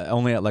 but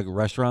only at like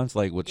restaurants,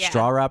 like with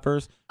straw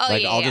wrappers. Oh,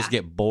 like yeah, I'll yeah. just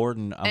get bored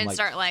and I'm And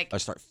start I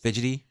start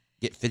fidgety.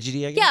 Get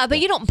fidgety, I guess. Yeah, but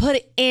you don't put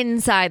it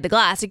inside the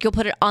glass. Like, you'll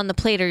put it on the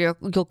plate or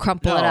you'll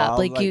crumple it up. I'll,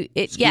 Like, scoop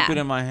it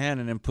in my hand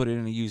and then put it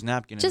in a used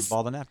napkin and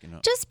ball the napkin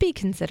up. Just be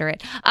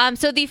considerate.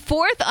 So the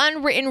fourth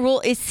unwritten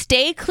rule is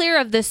stay clear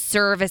of the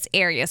service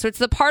area. So it's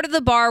the part of the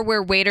bar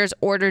where waiters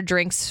order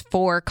drinks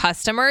for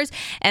customers.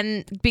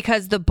 And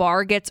because the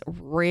bar gets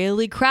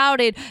really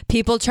crowded,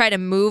 people try to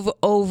move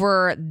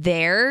over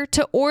there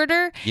to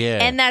order.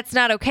 Yeah. And that's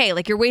not okay.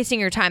 Like, you're wasting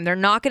your time. They're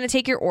not going to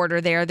take your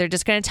order there. They're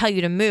just going to tell you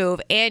to move.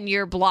 And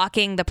you're blocking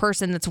the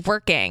person that's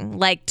working.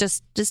 Like,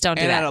 just don't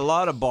do and that. at a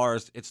lot of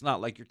bars, it's not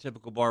like your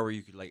typical bar where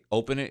you could like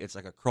open it. It's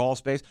like a crawl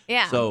space.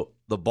 Yeah. So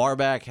the bar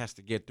back has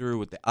to get through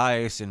with the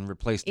ice and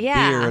replace the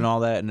Yeah. beer and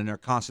all that. And then they're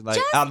constantly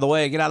like, out of the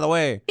way, get out of the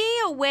way. Be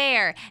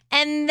aware.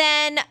 And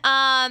then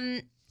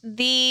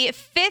the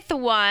fifth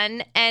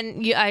one,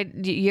 and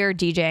you're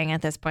DJing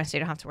at this point, so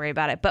you don't have to worry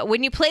about it. But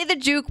when you play the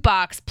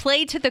jukebox,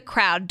 play to the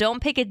crowd.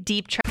 Don't pick a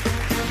deep track.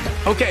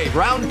 Okay,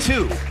 round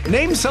two.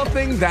 Name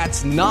something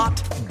that's not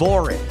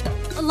boring.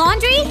 A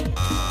laundry?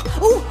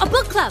 Ooh, a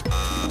book club.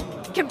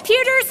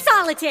 Computer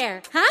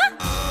solitaire,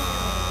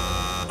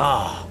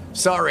 huh?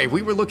 Sorry,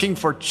 we were looking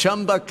for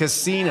Chumba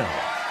Casino.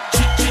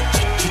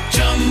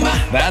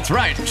 That's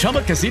right.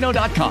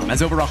 ChumbaCasino.com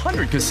has over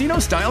 100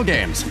 casino-style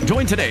games.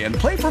 Join today and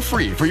play for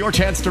free for your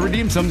chance to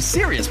redeem some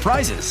serious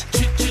prizes.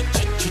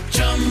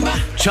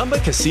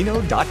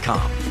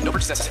 ChumbaCasino.com. No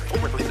purchase necessary.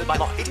 Void where prohibited by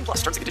law. 18 plus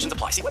terms and conditions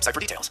apply. See website for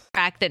details.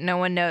 Track that no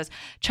one knows.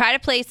 Try to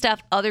play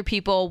stuff other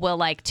people will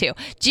like too.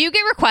 Do you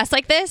get requests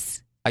like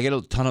this? I get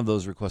a ton of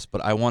those requests,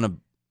 but I want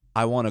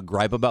to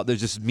gripe about there's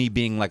just me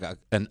being like a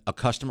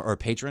customer or a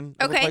patron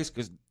of a Okay. place,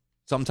 because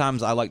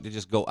sometimes I like to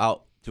just go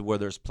out to where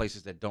there's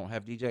places that don't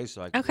have DJs,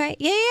 so I can Okay.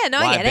 Yeah. No,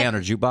 I live get band it.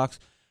 or jukebox.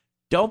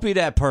 Don't be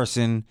that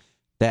person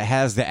that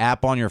has the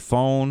app on your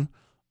phone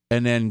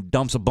and then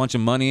dumps a bunch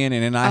of money in,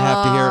 and then I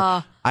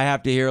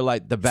have to hear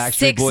like the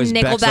Backstreet 6 Boys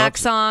Nickelback Beck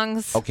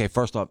songs. Okay,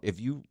 first off, if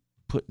you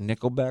put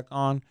Nickelback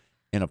on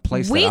in a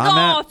place We that I'm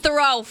gonna at,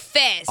 throw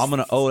fists. I'm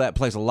gonna owe that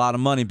place a lot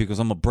of money because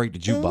I'm gonna break the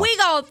jukebox. We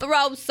gonna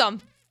throw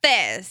some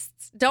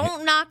fists.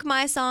 Don't knock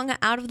my song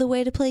out of the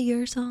way to play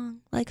your song.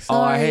 Like, sorry.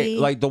 Oh, I hate,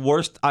 like, the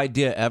worst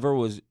idea ever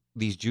was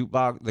these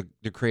jukebox,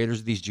 the creators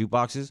of these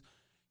jukeboxes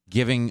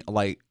having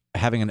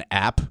an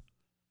app,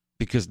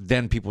 because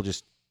then people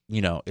just,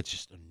 it's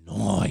just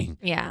annoying.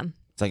 Yeah.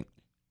 It's like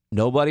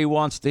nobody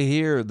wants to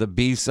hear the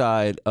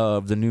B-side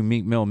of the new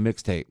Meek Mill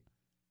mixtape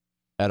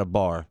at a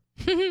bar.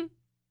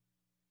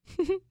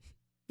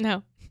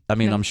 No. I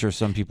mean, No. I'm sure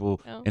some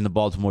people No. in the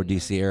Baltimore,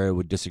 D.C. area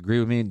would disagree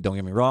with me. Don't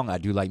get me wrong. I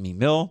do like Meek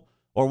Mill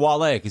or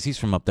Wale because he's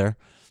from up there.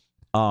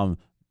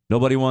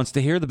 Nobody wants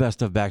to hear the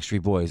best of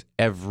Backstreet Boys.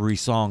 Every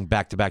song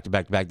back to back to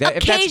back to back.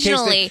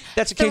 Occasionally,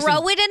 that's the case.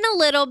 throw it in a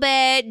little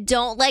bit.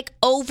 Don't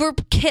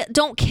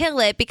don't kill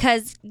it,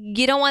 because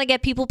you don't want to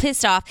get people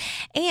pissed off.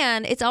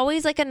 And it's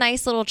always like a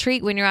nice little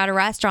treat when you're at a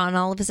restaurant and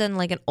all of a sudden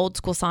like an old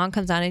school song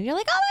comes on and you're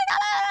like, oh my god,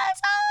 that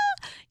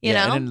song. You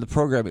know. And then the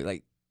programming,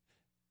 like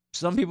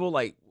some people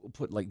like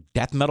put like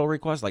death metal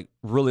requests, like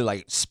really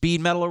like speed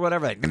metal or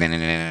whatever, like,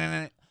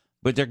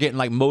 but they're getting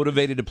like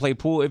motivated to play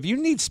pool. If you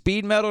need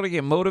speed metal to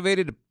get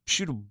motivated to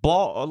shoot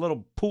a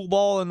little pool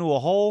ball into a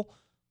hole,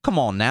 come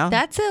on now.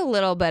 That's a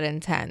little bit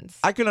intense.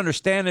 I can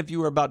understand if you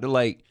were about to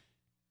like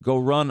go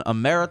run a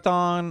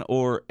marathon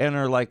or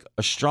enter like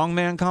a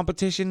strongman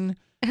competition,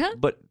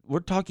 but we're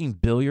talking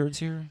billiards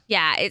here.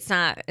 Yeah, it's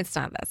not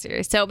that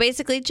serious. So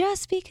basically,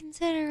 just be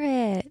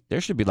considerate.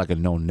 There should be like a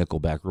no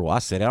Nickelback rule. I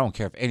said I don't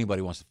care if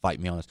anybody wants to fight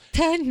me on this.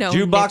 No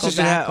Jukeboxes should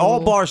Nickelback have, all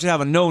rule. bars should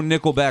have a no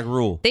Nickelback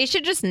rule. They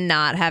should just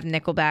not have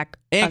Nickelback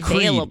And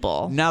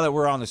available. Creed. Now that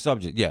we're on the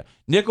subject, yeah,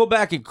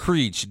 Nickelback and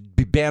Creed should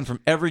be banned from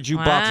every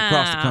jukebox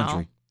across the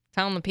country.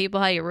 Telling the people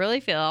how you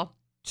really feel.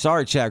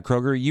 Sorry, Chad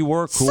Kroger, you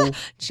were cool.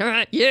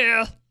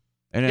 Yeah.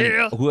 And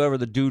then whoever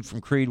the dude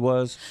from Creed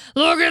was.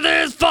 Look at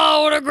this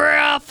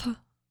photograph.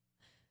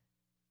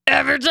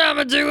 Every time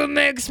I do, it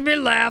makes me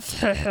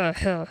laugh.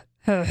 Now,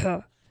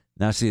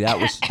 see, that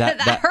was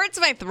that hurts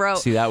my throat.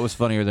 See, that was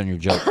funnier than your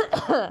joke.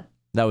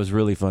 That was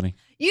really funny.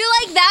 You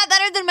like that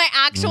better than my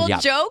actual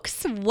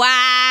jokes?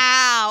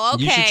 Wow.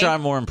 Okay. You should try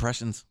more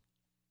impressions.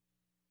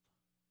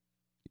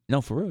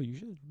 No, for real, you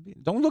should.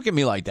 Don't look at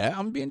me like that.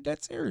 I'm being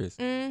dead serious.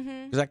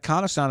 Because that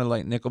kind of sounded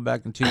like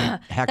Nickelback until you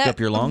hacked up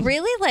your lungs.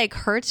 Really, like,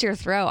 hurts your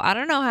throat. I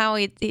don't know how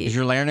it... Is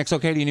your larynx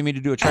okay? Do you need me to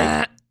do a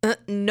trach?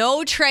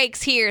 No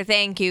trachs here.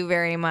 Thank you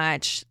very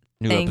much.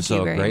 New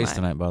episode of Grace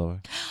tonight, by the way.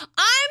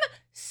 I'm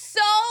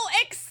so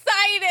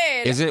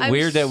excited. Is it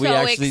weird that we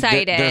actually...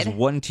 excited. There's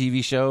one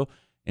TV show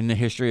in the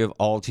history of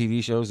all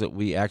TV shows that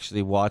we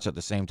actually watch at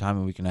the same time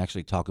and we can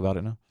actually talk about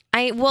it now?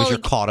 Because you're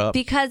caught up.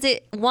 Because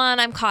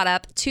I'm caught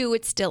up. 2,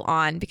 it's still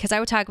on. Because I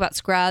would talk about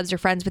Scrubs or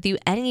Friends with You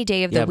any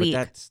day of the week.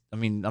 But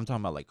I'm talking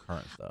about like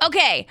current stuff.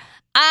 Okay.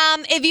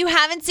 If you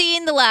haven't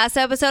seen the last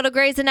episode of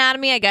Grey's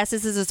Anatomy, I guess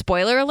this is a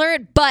spoiler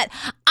alert, but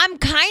I'm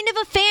kind of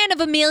a fan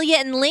of Amelia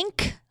and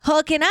Link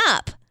hooking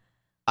up.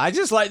 I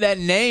just like that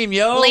name,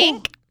 yo.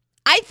 Link.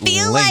 I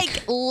feel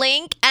like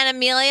Link and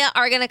Amelia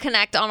are going to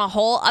connect on a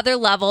whole other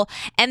level.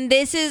 And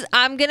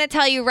I'm going to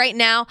tell you right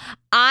now,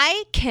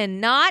 I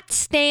cannot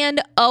stand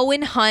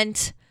Owen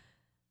Hunt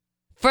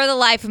for the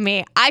life of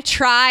me. I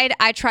tried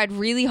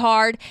really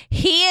hard.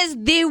 He is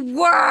the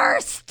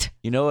worst.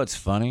 You know what's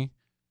funny?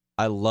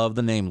 I love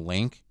the name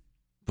Link,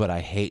 but I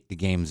hate the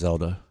game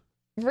Zelda.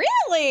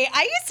 Really?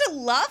 I used to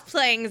love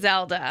playing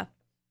Zelda.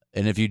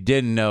 And if you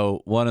didn't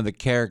know, one of the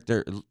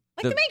characters...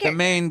 The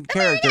main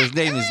character's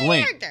name is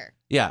Link.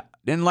 Yeah,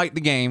 didn't like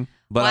the game,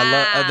 but I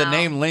love the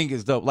name Link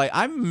is dope. Like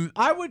I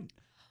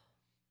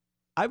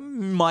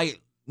might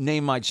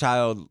name my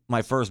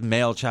first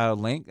male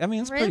child Link. I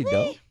mean, it's pretty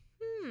dope.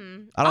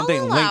 I'll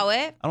allow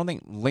it. I don't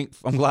think Link.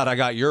 I'm glad I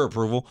got your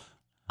approval.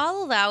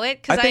 I'll allow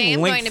it because I think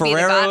am Link going to be the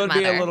Ferrero godmother.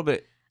 Would be a little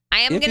bit. I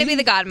am going to be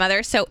the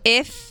godmother. So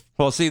if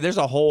see, there's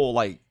a whole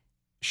like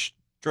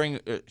string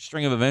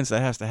of events that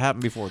has to happen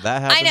before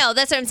that happens. I know,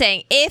 that's what I'm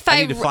saying. If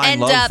I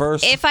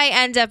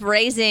end up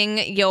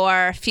raising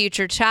your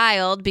future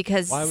child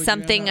because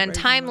something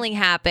untimely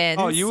happens.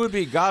 Oh, you would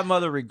be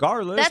godmother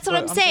regardless. That's what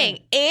I'm saying.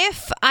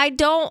 If I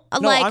don't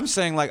I'm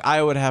saying like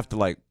I would have to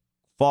like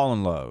fall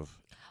in love,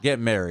 get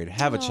married,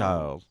 have a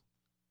child.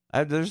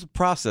 There's a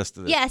process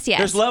to this. Yes.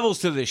 There's levels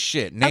to this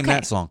shit. Name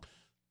that song.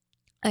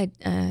 I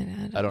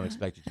don't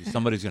expect you to.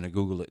 Somebody's going to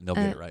Google it and they'll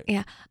get it right.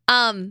 Yeah.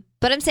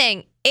 But I'm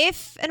saying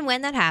if and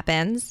when that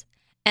happens,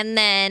 and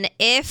then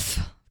if,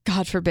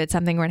 God forbid,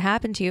 something were to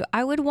happen to you,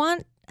 I would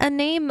want a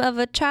name of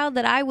a child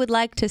that I would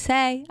like to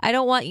say. I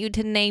don't want you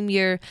to name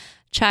your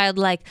child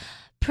like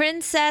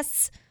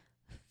Princess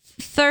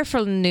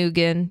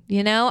Farfalnugan.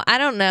 You know? I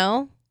don't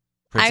know.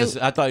 I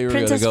thought you were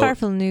Princess going to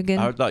go. Farfalnugan.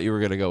 I thought you were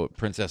going to go with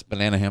Princess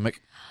Banana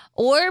Hammock.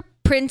 Or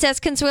Princess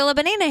Consuela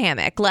Banana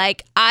Hammock.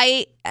 Like,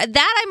 I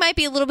might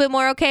be a little bit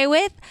more okay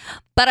with,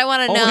 but I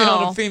want to know. Only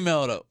on a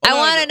female, though. I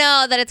want to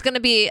know that it's going to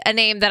be a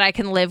name that I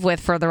can live with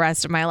for the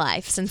rest of my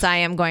life, since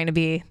I'm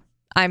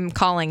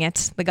calling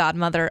it the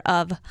godmother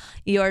of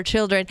your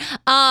children.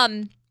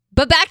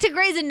 But back to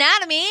Grey's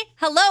Anatomy.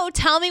 Hello,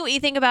 tell me what you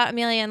think about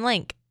Amelia and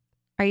Link.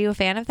 Are you a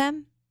fan of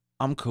them?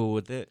 I'm cool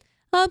with it.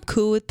 I'm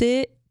cool with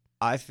it.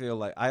 I feel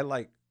like I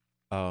like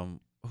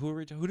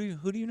who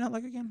do you not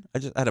like again? I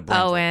just had a brain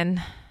Owen.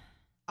 fart.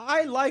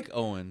 I like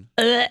Owen.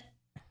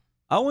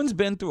 Owen's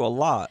been through a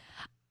lot.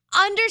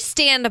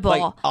 Understandable.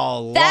 Like a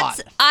lot.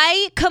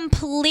 I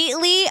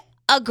completely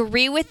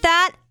agree with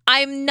that.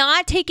 I'm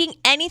not taking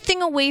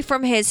anything away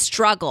from his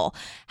struggle.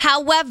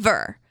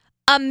 However,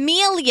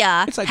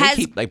 Amelia they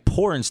keep like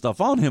pouring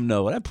stuff on him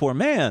though. That poor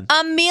man.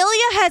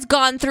 Amelia has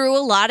gone through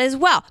a lot as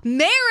well.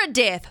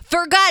 Meredith,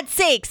 for God's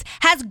sakes,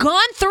 has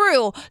gone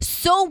through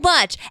so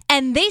much,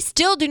 and they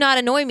still do not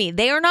annoy me.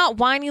 They are not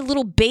whiny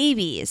little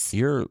babies.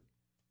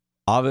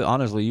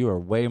 Honestly, you are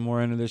way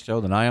more into this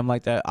show than I am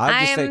like that.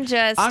 I'm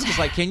just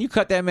like, can you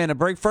cut that man a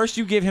break? First,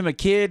 you give him a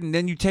kid, and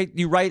then you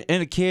write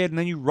in a kid, and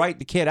then you write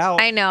the kid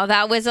out. I know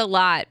that was a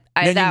lot.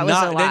 That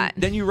was a lot.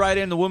 Then you write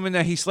in the woman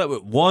that he slept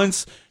with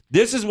once.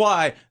 This is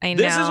why. I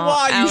know. This is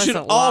why you should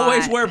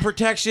always wear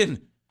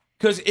protection,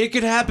 because it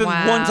could happen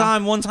one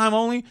time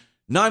only.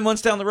 9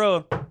 months down the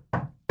road.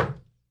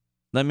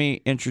 Let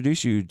me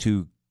introduce you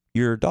to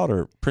your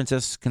daughter,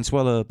 Princess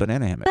Consuela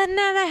Banana Hammock.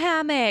 Banana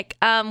Hammock.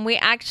 We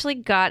actually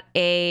got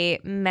a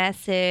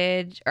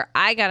message, or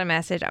I got a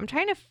message. I'm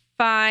trying to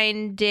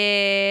find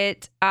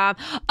it.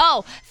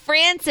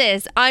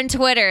 Frances on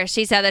Twitter.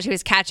 She said that she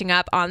was catching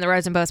up on the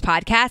Rose and Bows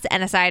podcast,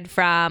 and aside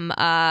from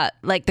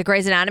like the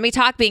Grey's Anatomy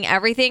talk being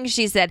everything,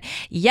 she said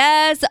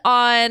yes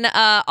on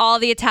all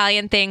the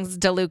Italian things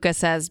DeLuca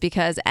says,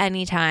 because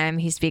anytime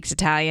he speaks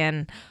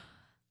Italian,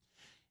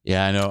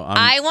 yeah, I know.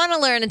 I want to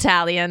learn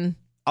Italian.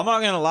 I'm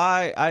not gonna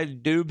lie, I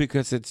do,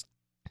 because it's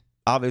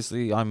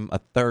obviously I'm a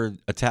third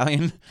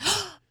Italian. By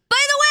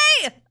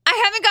the way,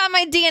 I haven't gotten my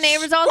my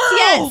DNA results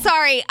yet.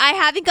 Sorry, I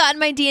haven't gotten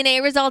my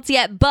DNA results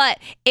yet, but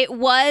it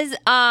was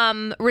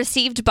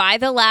received by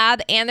the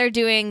lab, and they're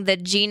doing the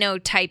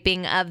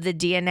genotyping of the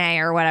DNA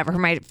or whatever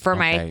for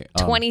my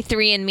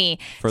 23andMe.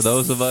 For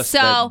those of us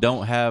that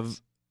don't have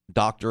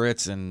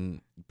doctorates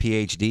and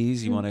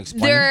PhDs, you want to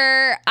explain?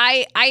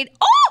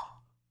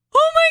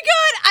 Oh my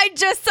God, I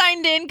just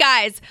signed in,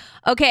 guys.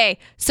 Okay,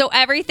 so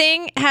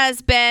everything has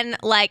been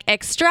like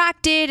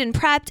extracted and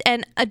prepped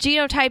and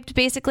genotyped,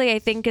 basically, I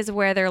think is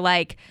where they're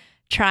like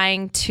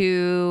trying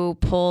to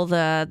pull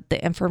the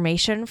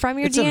information from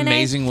your DNA. It's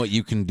amazing what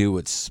you can do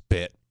with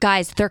spit.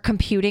 Guys, they're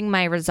computing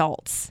my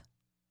results.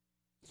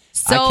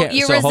 So,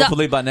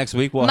 hopefully by next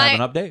week we'll have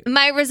an update.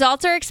 My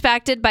results are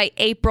expected by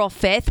April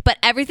 5th, but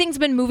everything's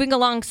been moving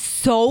along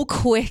so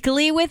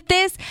quickly with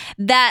this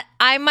that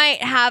I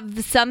might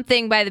have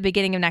something by the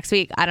beginning of next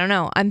week. I don't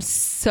know. I'm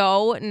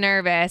so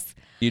nervous.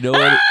 You know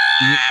what?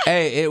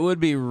 Hey, it would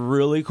be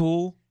really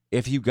cool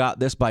if you got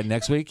this by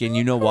next week, and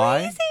you know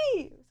why?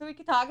 So we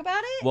can talk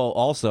about it? Well,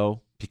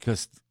 also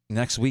because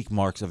next week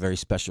marks a very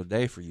special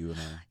day for you and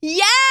I.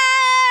 Yeah!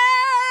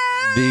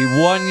 The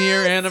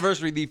 1-year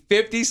anniversary, the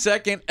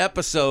 52nd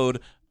episode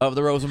of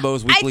the Rose and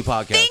Bows Weekly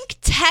Podcast. I think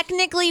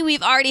technically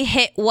we've already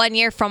hit 1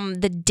 year from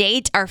the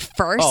date, our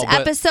first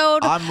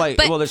episode. I'm like,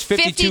 well, there's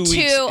 52 weeks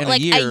in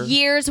like a year. A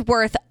year's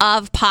worth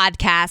of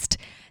podcast.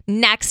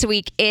 Next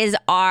week is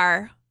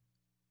our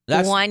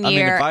 1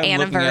 year if I'm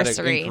anniversary. looking at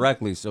it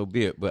incorrectly, so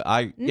be it. But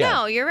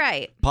No, you're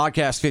right.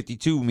 Podcast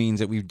 52 means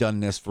that we've done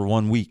this for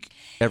 1 week,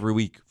 every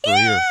week for a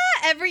year.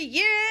 Every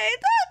year.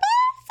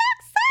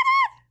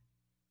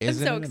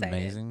 Isn't so it excited.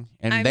 amazing?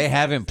 And they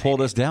haven't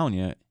pulled us down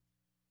yet.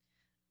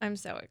 I'm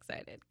so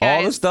excited. Guys,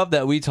 all the stuff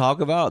that we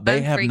talk about,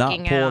 they have not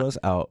pulled us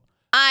out.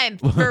 I'm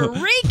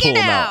freaking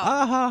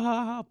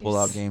out. Pull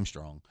out game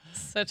strong.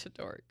 Such a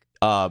dork.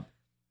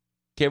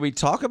 Can we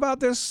talk about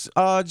this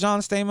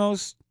John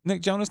Stamos,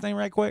 Nick Jonas thing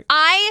right quick?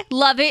 I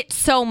love it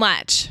so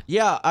much.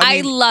 Yeah.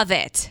 I love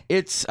it.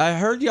 I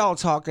heard y'all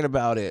talking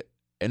about it,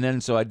 and then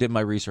so I did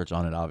my research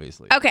on it,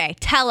 obviously. Okay,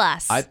 tell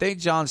us. I think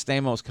John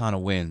Stamos kind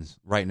of wins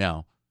right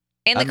now.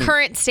 In the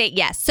current state,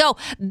 yes. So,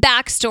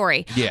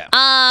 backstory. Yeah.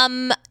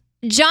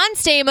 John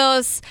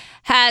Stamos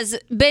has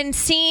been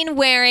seen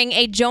wearing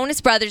a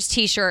Jonas Brothers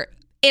t-shirt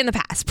in the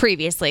past,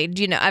 previously.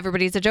 You know,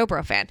 everybody's a Joe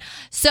Bro fan.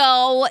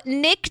 So,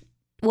 Nick,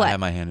 what? I have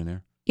my hand in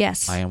there.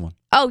 Yes. I am one.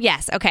 Oh,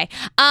 yes. Okay.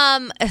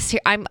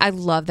 I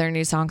love their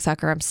new song,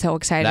 Sucker. I'm so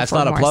excited That's for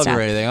more not a plug stuff. or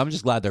anything. I'm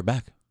just glad they're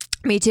back.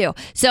 Me too.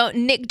 So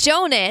Nick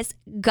Jonas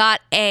got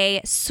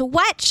a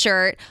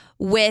sweatshirt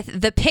with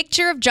the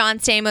picture of John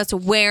Stamos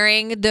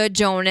wearing the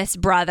Jonas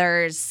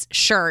Brothers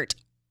shirt,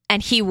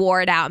 and he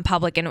wore it out in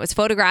public, and it was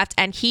photographed,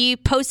 and he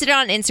posted it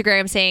on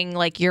Instagram saying,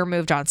 like, your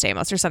move, John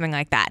Stamos, or something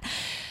like that.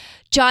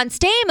 John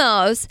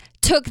Stamos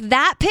took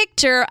that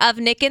picture of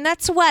Nick in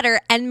that sweater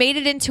and made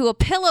it into a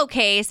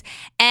pillowcase.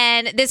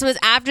 And this was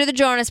after the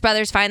Jonas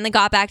Brothers finally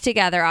got back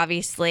together,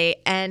 obviously.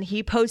 And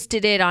he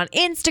posted it on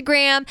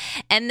Instagram.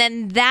 And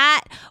then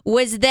that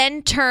was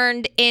then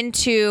turned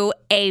into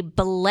a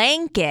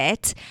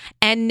blanket.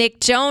 And Nick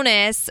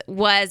Jonas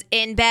was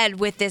in bed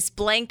with this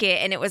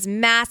blanket. And it was a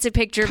massive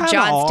picture of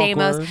John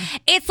Stamos.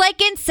 It's like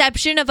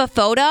Inception of a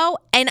photo.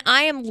 And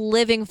I am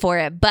living for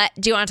it. But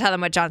do you want to tell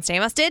them what John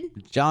Stamos did?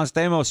 John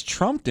Stamos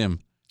trumped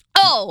him.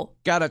 Oh,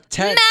 got a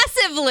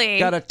massively.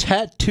 Got a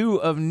tattoo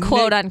of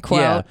quote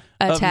unquote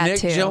a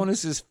tattoo Nick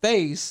Jonas's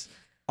face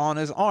on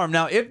his arm.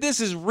 Now, if this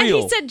is real,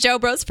 and he said Joe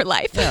Bros for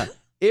life. Yeah,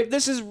 if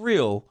this is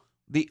real,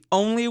 the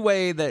only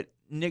way that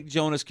Nick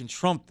Jonas can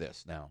trump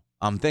this now,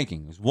 I'm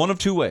thinking, is one of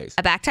two ways.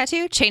 A back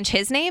tattoo, change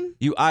his name.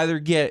 You either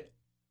get,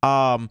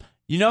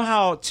 you know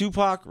how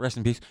Tupac, rest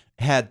in peace,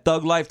 had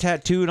Thug Life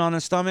tattooed on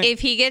his stomach? If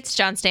he gets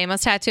John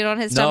Stamos tattooed on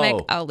his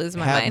stomach, I'll lose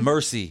my mind. Have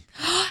mercy.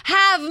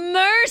 Have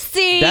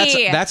mercy.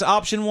 That's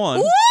option one.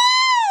 Woo!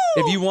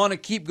 If you want to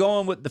keep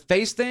going with the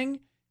face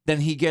thing, then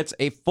he gets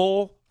a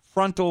full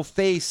frontal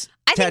face tattoo.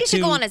 I think it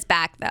should go on his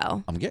back,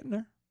 though. I'm getting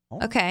there.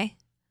 Okay.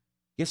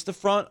 Gets the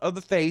front of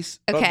the face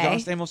of John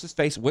Stamos'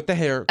 face with the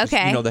hair.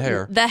 Okay. You know, the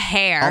hair. The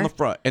hair. On the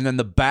front. And then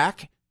the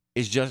back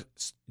is just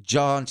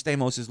John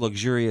Stamos'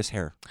 luxurious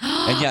hair.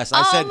 And yes,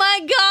 I said... Oh my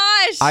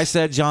gosh! I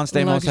said John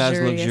Stamos has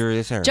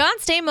luxurious hair. John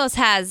Stamos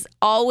has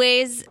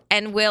always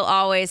and will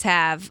always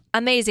have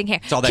amazing hair.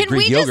 It's all that Can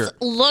Greek we yogurt.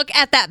 just look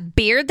at that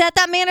beard that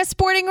man is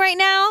sporting right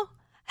now?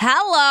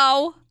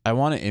 Hello. I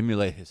want to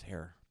emulate his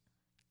hair.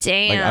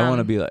 Damn. Like, I want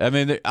to be like... I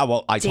mean,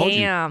 I told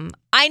you. Damn.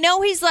 I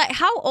know he's like...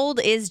 How old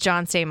is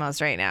John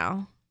Stamos right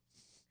now?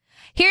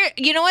 Here,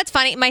 you know what's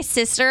funny? My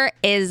sister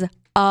is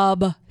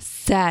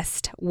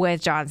obsessed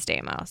with John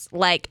Stamos.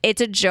 Like, it's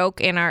a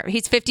joke in our...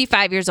 He's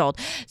 55 years old.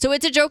 So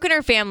it's a joke in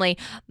our family.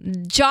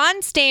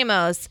 John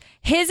Stamos,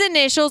 his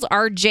initials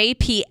are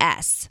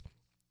JPS.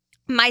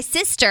 My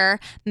sister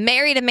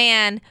married a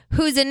man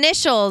whose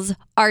initials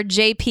are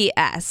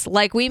JPS.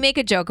 Like, we make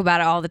a joke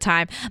about it all the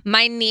time.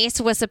 My niece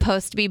was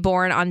supposed to be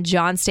born on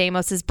John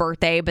Stamos'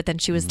 birthday, but then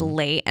she was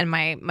late, and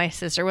my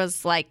sister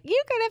was like,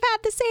 you could have had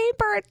the same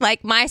birth.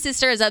 Like, my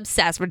sister is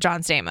obsessed with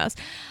John Stamos.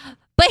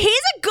 But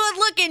he's a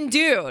good-looking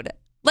dude.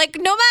 Like,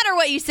 no matter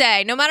what you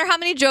say, no matter how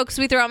many jokes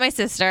we throw at my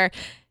sister,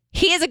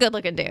 he is a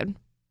good-looking dude.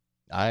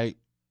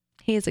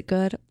 He is a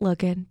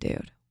good-looking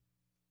dude.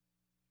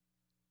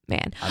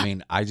 Man. I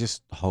mean, I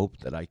just hope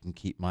that I can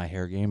keep my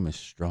hair game as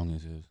strong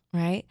as his.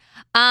 Right?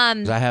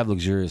 'Cause I have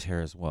luxurious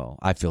hair as well.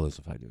 I feel as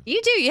if I do.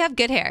 You do. You have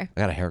good hair. I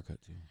got a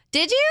haircut, too.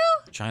 Did you?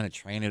 I'm trying to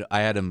train it. I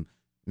had to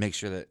make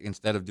sure that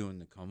instead of doing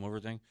the comb-over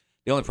thing,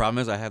 the only problem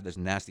is I have this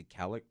nasty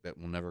cowlick that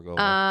will never go away.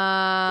 So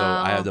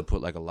I have to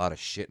put like a lot of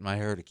shit in my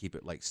hair to keep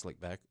it like slicked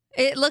back.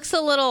 It looks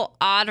a little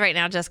odd right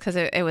now just because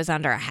it was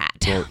under a hat.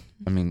 Well,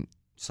 I mean,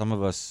 some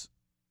of us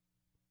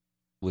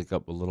wake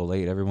up a little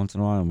late every once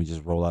in a while and we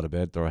just roll out of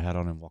bed, throw a hat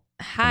on, and walk.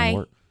 Hi.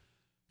 Work.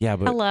 Yeah,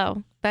 but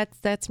hello.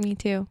 That's me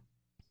too.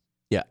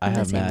 yeah, I I'm the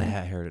have same mad way.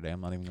 hat hair today.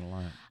 I'm not even gonna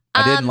lie.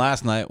 I didn't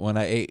last night when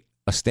I ate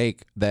a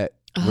steak that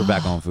we're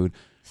back on food.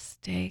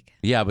 Steak.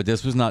 Yeah, but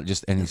this was not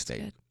just any That's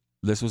steak. good.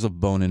 This was a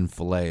bone-in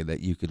fillet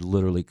that you could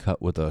literally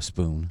cut with a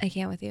spoon. I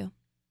can't with you.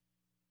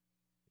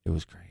 It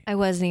was great. I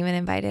wasn't even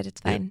invited. It's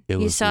fine. It you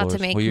was still have to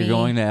glorious. make Well, you're me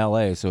going to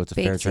LA, so it's a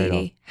big fair trade-off.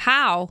 CD.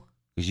 How?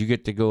 Because you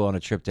get to go on a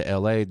trip to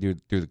LA through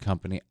the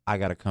company. I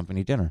got a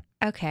company dinner.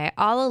 Okay,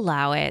 I'll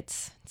allow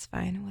it. It's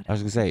fine. I Whatever.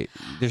 was going to say,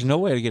 there's no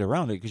way to get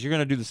around it because you're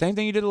going to do the same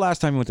thing you did the last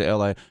time you went to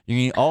LA. You're going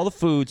to eat all the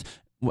foods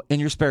in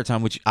your spare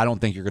time, which I don't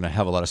think you're going to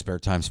have a lot of spare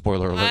time.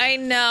 Spoiler alert. I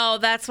know.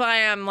 That's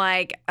why I'm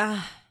like,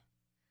 I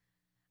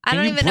Can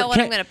don't you even know what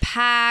I'm going to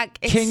pack.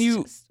 It's Can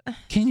you just-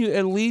 can you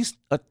at least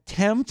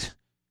attempt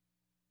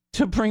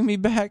to bring me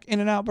back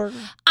In-N-Out Burger?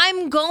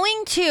 I'm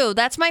going to.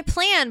 That's my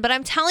plan. But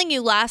I'm telling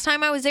you, last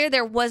time I was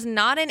there was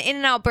not an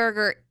In-N-Out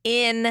Burger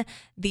in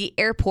the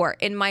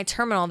airport, in my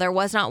terminal. There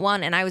was not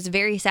one. And I was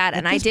very sad.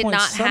 And At I this did point,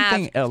 not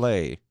something have.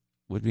 LA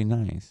would be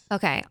nice.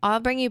 Okay,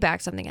 I'll bring you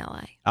back something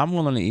LA. I'm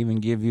willing to even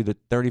give you the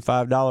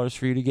 $35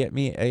 for you to get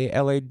me a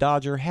LA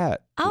Dodger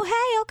hat. Oh,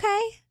 hey,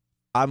 okay.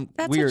 I'm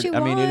That's what weird. you I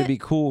mean, it'd want. be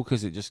cool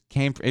because it just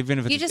came from, even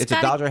if You it's, just it's a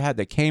gotta- Dodger hat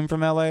that came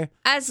from LA.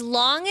 As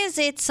long as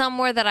it's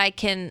somewhere that I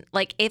can,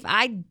 like, if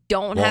I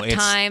don't Well, have it's-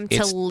 time to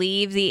it's-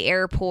 leave the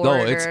airport. No,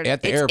 it's or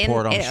at the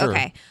airport, I'm sure.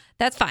 Okay,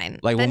 that's fine.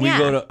 Like Then when we yeah.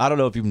 go to, I don't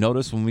know if you've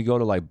noticed, when we go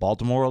to like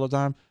Baltimore all the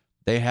time,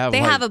 they have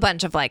They like, have a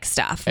bunch of like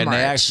stuff. and merch.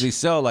 they actually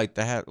sell like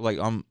the hat. Like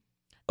I'm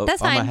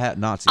That's a fine. hat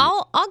Nazi.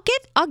 I'll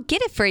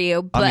get it for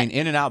you. But I mean,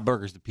 In-N-Out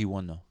Burger's the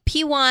P1 though.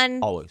 P1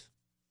 Always.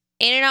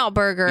 In-N-Out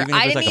Burger. Even if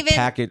I it's didn't like a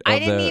packet I of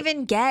didn't the-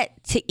 even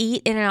get to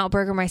eat In-N-Out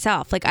Burger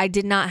myself. Like I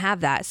did not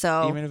have that.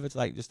 So Even if it's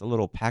like just a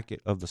little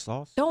packet of the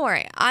sauce. don't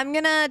worry. I'm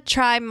gonna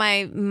try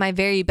my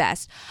very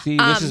best. See,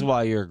 this is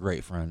why you're a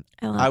great friend.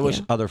 I love I wish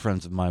you. other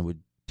friends of mine would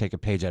take a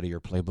page out of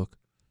your playbook.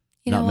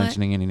 You know Not what?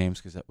 mentioning any names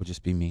because that would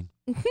just be mean.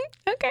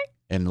 Okay.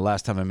 And the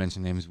last time I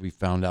mentioned names, we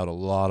found out a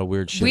lot of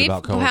weird shit We've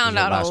about coworkers. found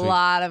out a last week.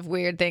 lot of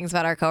weird things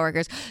about our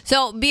coworkers.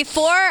 So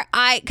because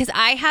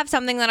I have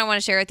something that I want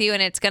to share with you,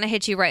 and it's going to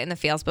hit you right in the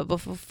feels. But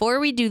before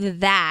we do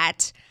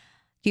that,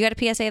 you got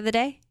a PSA of the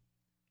day?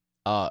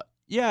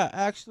 Yeah,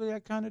 actually, I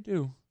kind of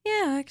do.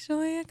 Yeah,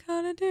 actually, I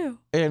kind of do.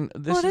 And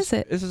this What is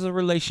it? This is a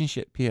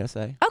relationship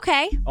PSA.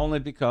 Okay. Only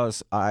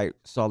because I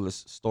saw this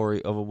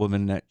story of a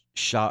woman that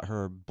shot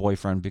her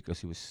boyfriend because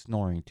he was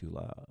snoring too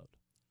loud.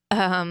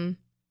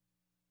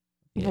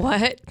 Yeah.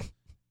 What?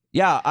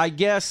 Yeah, I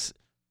guess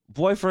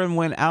boyfriend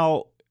went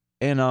out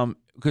and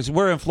because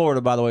we're in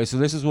Florida, by the way, so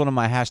this is one of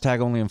my hashtag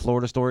only in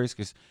Florida stories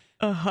because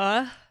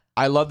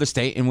I love the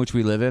state in which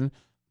we live in,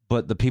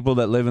 but the people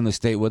that live in the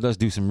state with us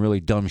do some really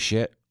dumb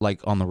shit, like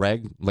on the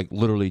reg, like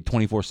literally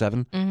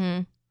 24/7.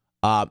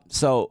 Mm-hmm.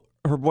 So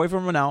her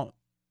boyfriend went out,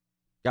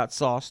 got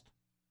sauced,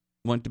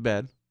 went to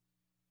bed,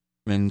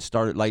 and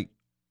started like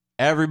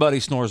everybody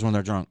snores when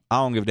they're drunk. I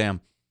don't give a damn.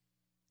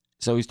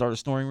 So he started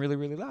snoring really,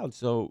 really loud.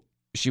 So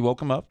she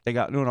woke him up. They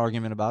got into an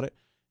argument about it,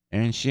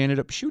 and she ended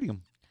up shooting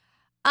him.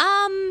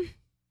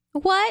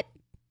 What?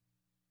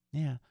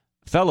 Yeah.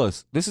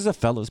 Fellas, this is a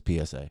fellas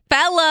PSA.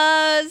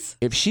 Fellas.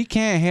 If she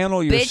can't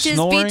handle your Bitches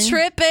snoring, be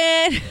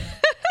tripping.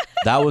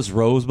 that was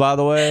Rose, by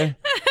the way.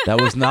 That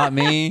was not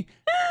me.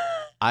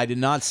 I did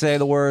not say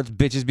the words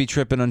bitches be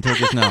tripping until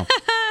just now.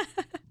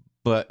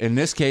 But in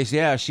this case,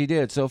 yeah, she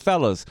did. So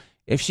fellas,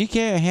 if she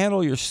can't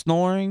handle your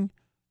snoring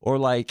or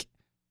like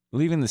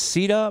leaving the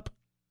seat up,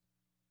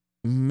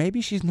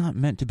 maybe she's not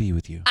meant to be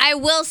with you. I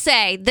will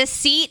say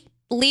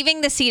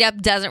leaving the seat up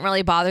doesn't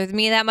really bother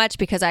me that much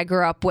because I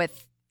grew up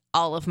with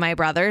all of my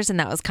brothers and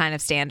that was kind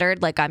of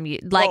standard. Like I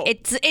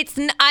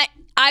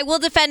will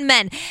defend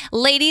men.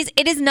 Ladies,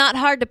 it is not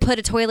hard to put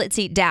a toilet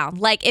seat down.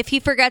 Like if he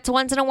forgets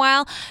once in a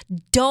while,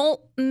 don't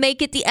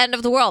make it the end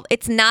of the world.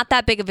 It's not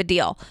that big of a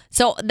deal.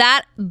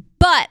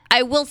 But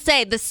I will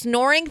say the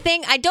snoring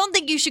thing, I don't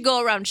think you should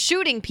go around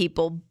shooting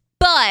people.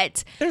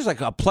 But there's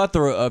like a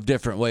plethora of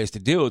different ways to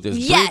deal with this.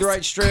 Yes, breathe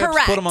right strips,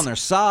 correct. put them on their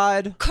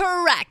side.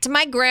 Correct.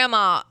 My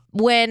grandma,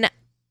 when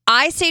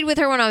I stayed with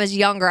her when I was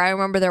younger, I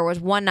remember there was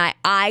one night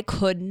I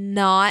could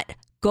not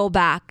go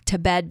back to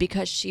bed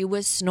because she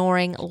was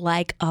snoring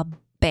like a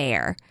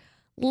bear.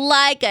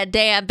 Like a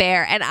damn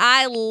bear. And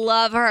I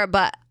love her,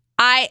 but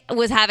I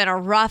was having a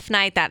rough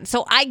night then.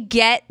 So I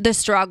get the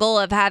struggle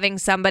of having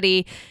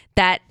somebody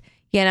that,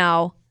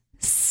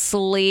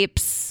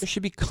 sleeps There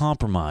should be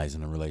compromise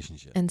in a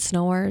relationship. and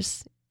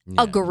snores.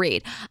 Yeah.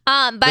 Agreed.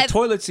 The But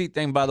toilet seat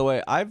thing, by the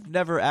way, I've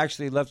never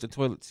actually left the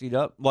toilet seat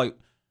up. Like,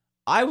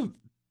 I've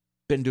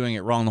been doing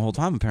it wrong the whole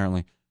time,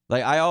 apparently.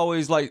 Like, I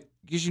always,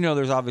 because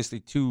there's obviously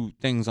two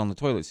things on the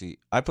toilet seat.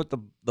 I put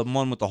the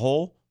one with the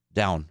hole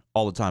down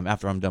all the time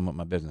after I'm done with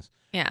my business.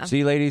 yeah.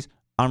 See, ladies,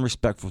 I'm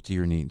respectful to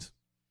your needs.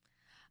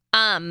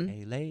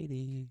 Hey,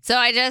 lady. So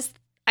I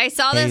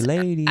saw Hey, this.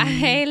 lady.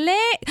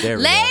 There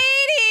we go.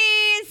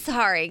 Ladies.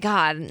 Sorry,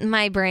 God,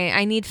 my brain.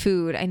 I need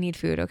food.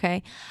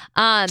 Okay.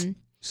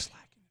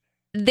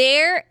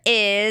 There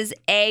is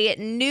a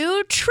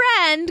new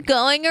trend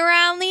going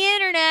around the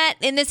internet,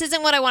 and this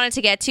isn't what I wanted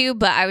to get to,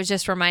 but I was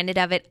just reminded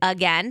of it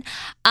again.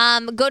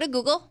 Go to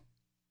Google.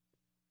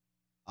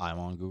 I'm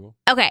on Google.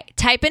 Okay,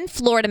 type in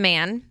Florida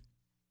man,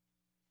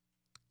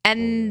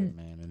 and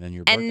Man, and then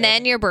your birthday. and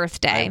then your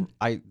birthday.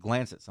 I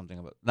glance at something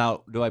about.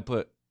 Now, do I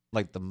put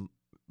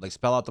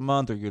spell out the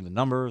month or give the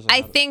numbers?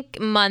 I think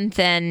month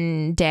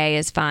and day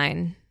is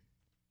fine.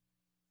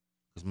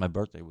 Because my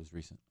birthday was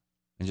recent,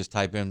 and just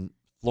type in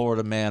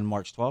Florida man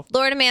March 12th.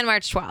 Florida man,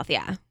 March 12th.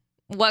 Yeah.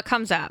 What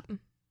comes up?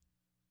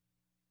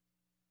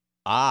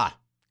 Ah,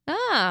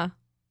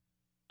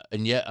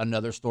 And yet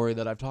another story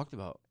that I've talked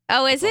about.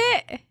 Oh, is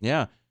it?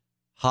 Yeah,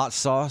 hot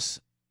sauce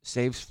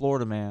saves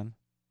Florida man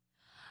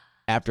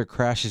after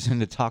crashes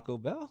into Taco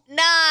Bell. Nice.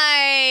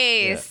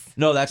 Yeah.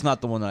 No, that's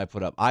not the one that I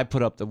put up. I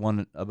put up the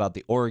one about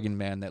the Oregon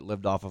man that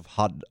lived off of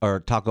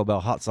Taco Bell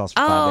hot sauce for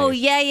 5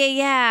 days.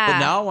 Yeah. But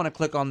now I want to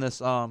click on this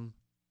hot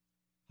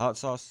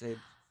sauce saved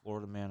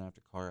Florida man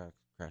after car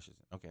crashes.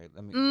 Okay,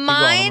 let me.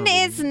 Mine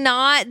is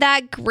not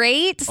that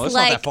great. Oh, it's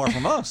not that far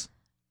from us.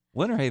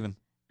 Winter Haven.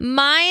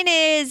 Mine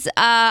is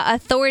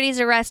authorities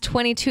arrest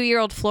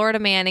 22-year-old Florida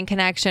man in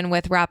connection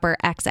with rapper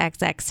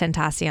XXX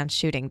Tentacion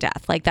shooting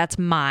death. Like, that's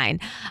mine.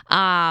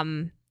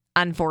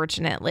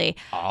 Unfortunately.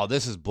 Oh,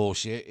 this is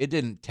bullshit. It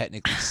didn't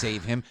technically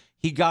save him.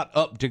 He got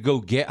up to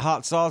go get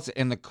hot sauce,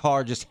 and the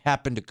car just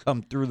happened to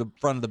come through the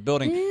front of the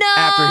building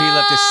after he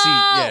left his seat.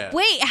 Yeah.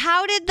 Wait,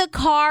 how did the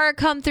car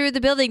come through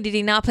the building? Did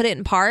he not put it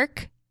in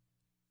park?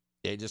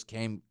 It just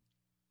came.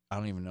 I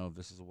don't even know if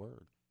this is a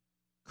word.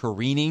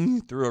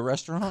 Careening through a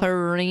restaurant.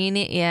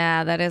 Careening.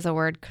 Yeah, that is a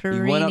word.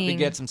 Careening. He went up to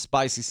get some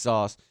spicy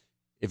sauce.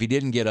 If he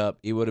didn't get up,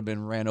 he would have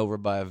been ran over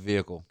by a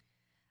vehicle.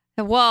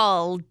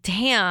 Well,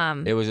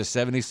 damn. It was a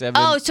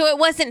 77. Oh, so it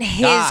wasn't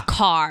his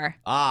car.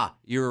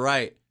 You were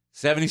right.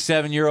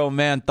 77-year-old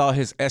man thought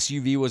his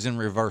SUV was in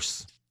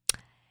reverse.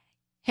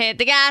 Hit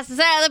the gas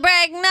instead of the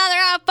brake, another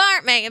off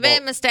part, make a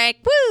big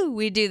mistake. Woo!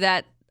 We do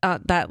that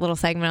little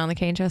segment on the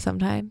Kane Show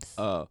sometimes.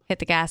 Hit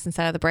the gas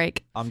instead of the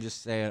brake. I'm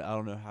just saying, I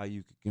don't know how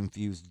you could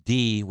confuse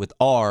D with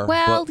R.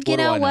 Well, but you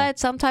know what?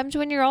 Sometimes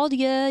when you're old,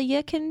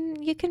 you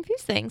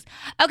confuse things.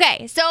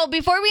 Okay, so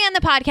before we end the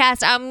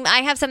podcast,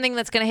 I have something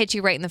that's going to hit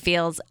you right in the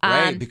feels.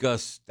 Right,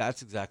 because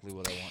that's exactly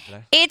what I want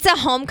today. It's a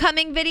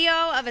homecoming video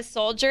of a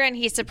soldier, and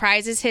he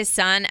surprises his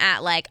son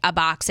at like a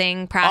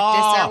boxing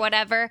practice or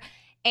whatever.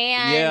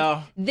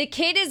 And the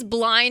kid is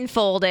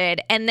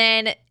blindfolded, and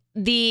then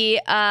the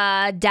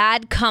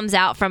dad comes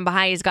out from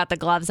behind. He's got the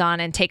gloves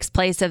on and takes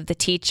place of the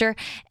teacher,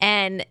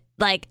 and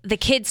like the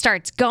kid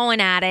starts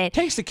going at it.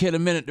 Takes the kid a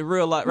minute to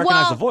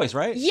recognize the voice,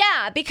 right?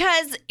 Yeah,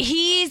 because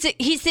he's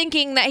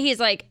thinking that he's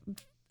like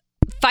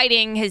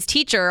fighting his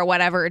teacher or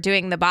whatever, or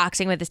doing the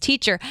boxing with his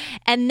teacher,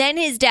 and then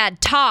his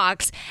dad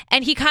talks,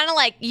 and he kind of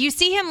like, you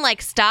see him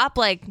like stop,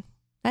 like,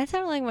 that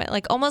sounded like my,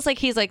 like almost like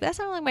he's like, that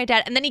sounded like my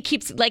dad, and then he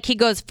keeps like, he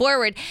goes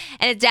forward,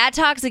 and his dad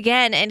talks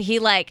again, and he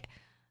like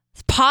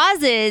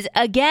pauses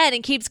again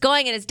and keeps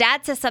going, and his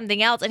dad says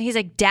something else, and he's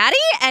like, Daddy,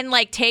 and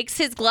like takes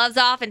his gloves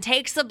off and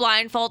takes the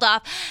blindfold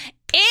off.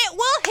 It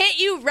will hit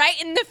you right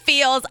in the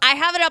feels. I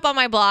have it up on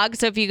my blog,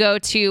 so if you go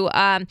to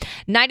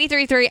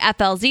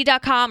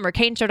 933flz.com or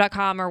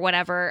caneshow.com or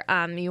whatever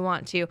you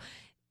want to,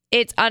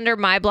 it's under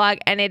my blog,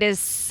 and it is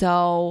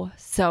so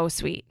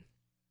sweet.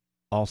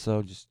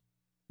 Also, just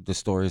the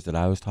stories that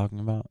I was talking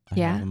about, I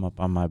Yeah. have them up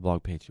on my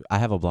blog page. I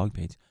have a blog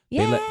page.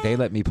 Yeah. They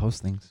let me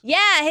post things. Yeah,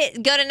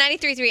 go to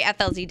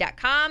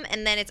 933flz.com,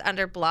 and then it's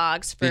under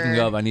blogs for Speaking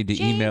of, I need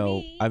to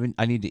email. Jamie.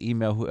 I need to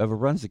email whoever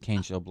runs the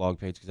Kane Show blog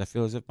page, because I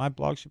feel as if my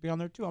blog should be on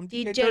there too. I'm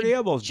DJ Dirty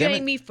Elbows. Damn it.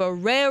 Jamie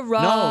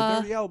Ferreira. No,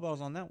 Dirty Elbows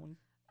on that one.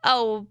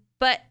 Oh,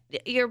 but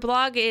your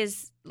blog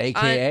is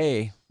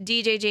AKA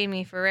DJ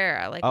Jamie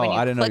Ferreira. Like Oh, when you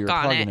I didn't know click you were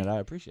on plugging it, it. I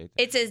appreciate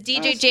that. it says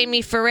DJ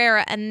Jamie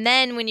Ferreira, and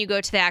then when you go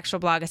to the actual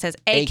blog, it says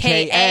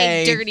AKA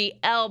AKA Dirty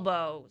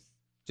Elbows.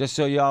 Just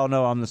so y'all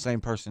know, I'm the same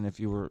person. If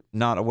you were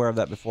not aware of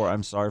that before,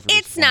 I'm sorry for this.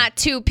 It's not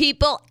two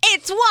people,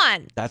 it's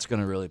one. That's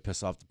going to really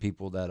piss off the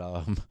people that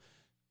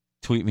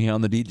tweet me on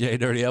the DJ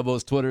Dirty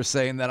Elbows Twitter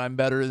saying that I'm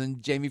better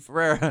than Jamie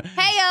Ferreira.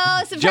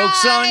 Hey-o, surprise.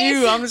 Joke's on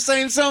you. I'm the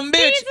same son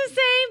bitch. He's the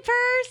same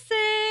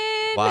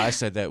person. Wow, I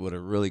said that with a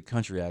really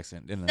country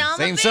accent, didn't I? Son of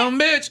a Same son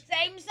bitch.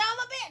 Same son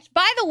of a bitch.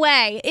 By the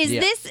way,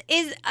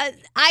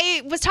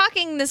 I was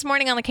talking this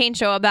morning on the Kane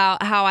Show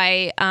about how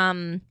I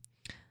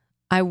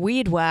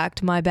weed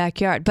whacked my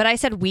backyard, but I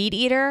said weed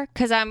eater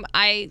because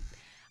I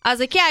I was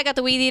like, yeah, I got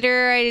the weed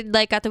eater.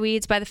 I got the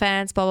weeds by the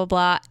fence, blah, blah,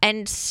 blah.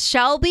 And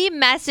Shelby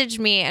messaged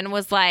me and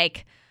was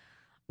like,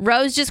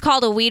 Rose just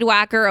called a weed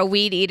whacker a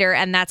weed eater,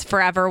 and that's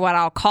forever what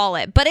I'll call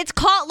it. But it's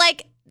called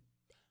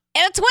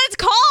it's what it's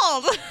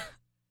called.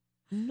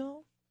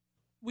 No.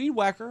 Weed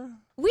whacker.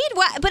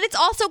 But it's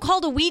also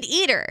called a weed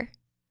eater.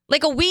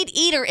 Like a weed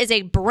eater is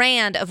a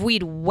brand of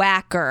weed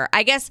whacker.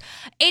 I guess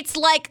it's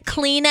like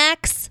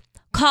Kleenex,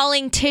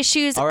 calling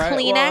tissues All right.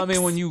 Kleenex. Well, I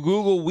mean, when you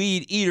Google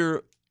weed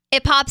eater,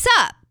 it pops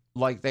up.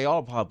 like they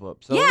all pop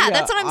up. So Yeah,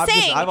 that's what I'm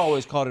saying. I've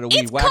always called it a weed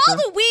It's whacker. called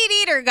a weed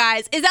eater,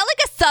 guys. Is that like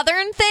a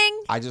Southern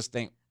thing? I just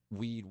think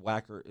weed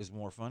whacker is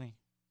more funny.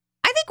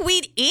 I think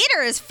weed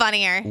eater is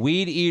funnier.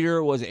 Weed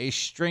Eater was a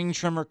string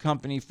trimmer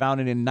company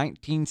founded in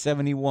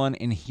 1971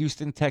 in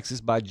Houston, Texas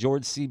by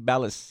George C.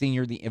 Ballas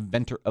Sr., the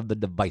inventor of the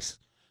device.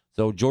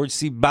 So George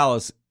C.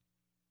 Ballas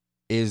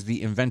is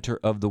the inventor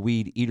of the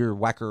Weed Eater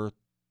whacker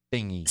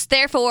thingy.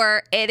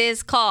 Therefore, it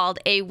is called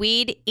a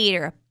weed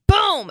eater.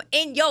 Boom!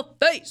 In your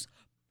face.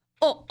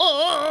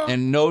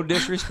 And no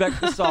disrespect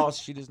to Sauce,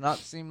 she does not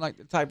seem like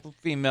the type of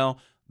female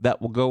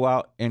that will go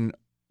out and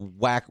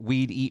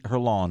weed eat her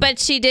lawn. But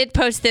she did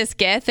post this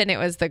GIF, and it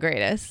was the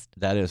greatest.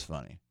 That is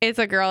funny. It's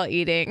a girl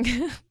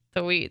eating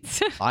the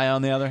weeds. I,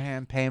 on the other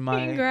hand, pay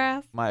Eating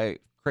grass. my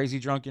crazy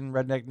drunken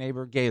redneck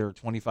neighbor Gator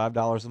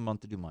 $25 a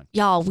month to do mine.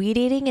 Y'all, weed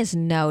eating is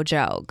no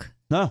joke.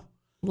 No.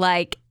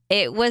 Like,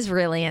 it was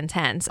really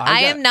intense.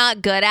 I am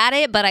not good at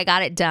it, but I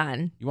got it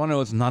done. You want to know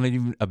what's not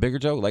even a bigger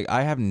joke? Like,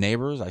 I have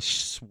neighbors, I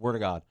swear to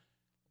God,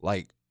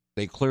 like,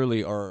 they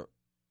clearly are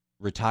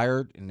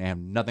retired and they have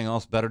nothing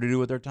else better to do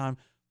with their time.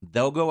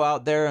 They'll go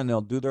out there and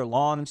they'll do their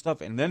lawn and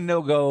stuff, and then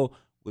they'll go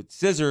with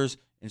scissors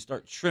and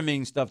start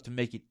trimming stuff to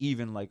make it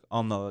even, like,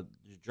 on the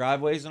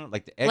driveways, and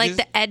like the edges. Like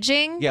the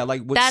edging? Yeah,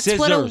 like with That's scissors.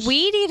 what a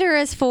weed eater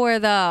is for,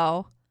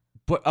 though.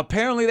 But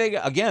apparently they,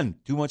 again,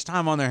 too much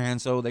time on their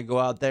hands, so they go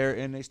out there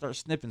and they start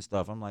snipping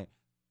stuff. I'm like,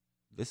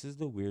 this is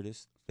the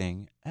weirdest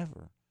thing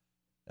ever.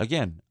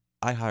 Again,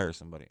 I hire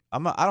somebody. I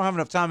don't have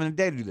enough time in the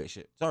day to do that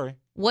shit. Sorry.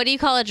 What do you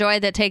call a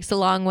droid that takes the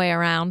long way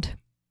around?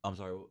 I'm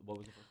sorry. What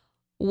was it?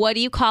 What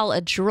do you call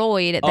a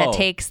droid that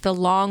takes the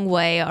long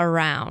way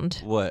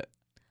around? What?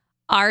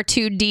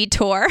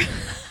 R2-D2. All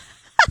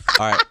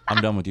right,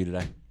 I'm done with you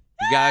today.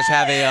 You guys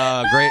have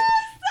a great.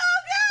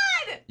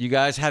 You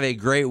guys have a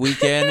great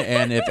weekend,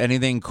 and if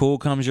anything cool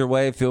comes your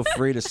way, feel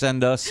free to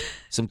send us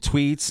some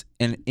tweets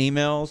and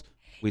emails.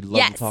 We'd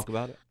love to talk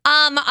about it.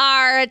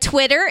 Our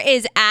Twitter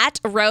is at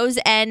Rose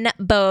N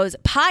Bose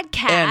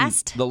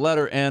Podcast. And the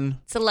letter N.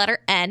 It's the letter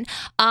N.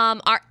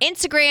 Our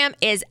Instagram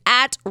is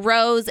at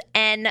Rose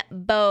N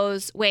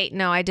Bose. Wait,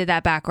 no, I did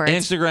that backwards.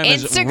 Instagram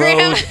is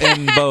Rose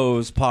N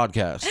Bose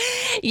Podcast.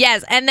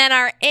 Yes, and then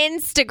our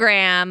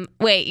Instagram.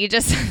 Wait, you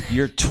just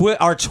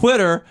Our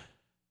Twitter.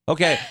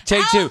 Okay,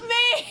 take two. Help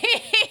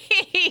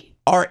me.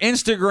 Our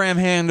Instagram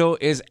handle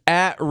is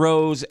at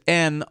Rose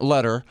N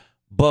letter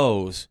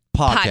Bose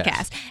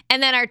Podcast.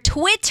 And then our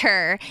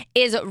Twitter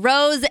is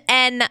Rose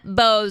N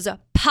Bose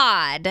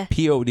Pod.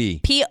 P-O-D.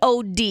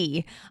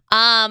 P-O-D.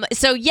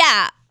 So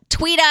yeah,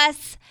 tweet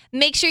us.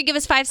 Make sure you give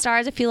us 5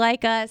 stars if you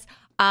like us.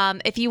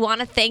 If you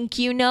want a thank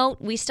you note,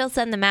 we still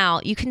send them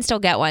out. You can still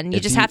get one. You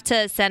just have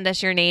to send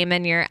us your name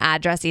and your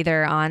address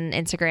either on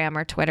Instagram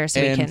or Twitter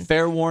so we can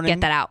fair warning,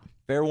 get that out.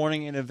 Fair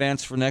warning in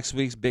advance for next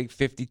week's Big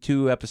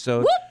 52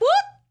 episode. Whoop, whoop.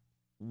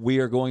 We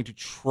are going to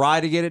try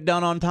to get it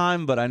done on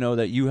time, but I know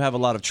that you have a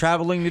lot of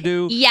traveling to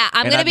do. Yeah,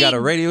 I've got a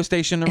radio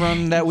station to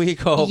run that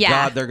week. Oh Yeah.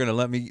 God, they're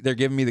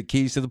giving me the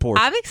keys to the Porsche.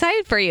 I'm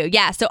excited for you.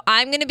 Yeah, so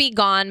I'm going to be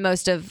gone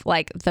most of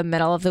like the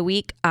middle of the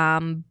week.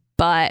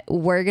 But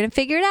we're going to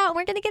figure it out.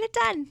 We're going to get it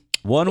done.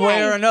 One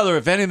way or another,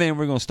 if anything,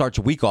 we're going to start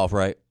your week off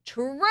right.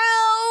 True.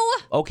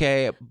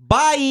 Okay,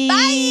 bye.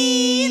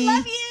 Bye.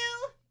 Love you.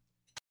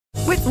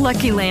 With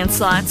Lucky Land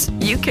Slots,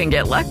 you can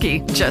get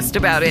lucky just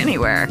about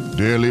anywhere.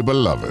 Dearly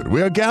beloved,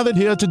 we are gathered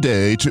here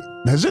today to...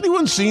 Has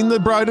anyone seen the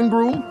bride and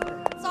groom?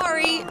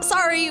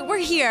 Sorry, we're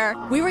here.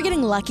 We were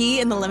getting lucky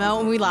in the limo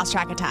and we lost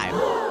track of time.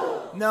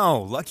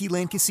 No, Lucky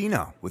Land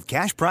Casino, with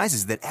cash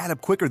prizes that add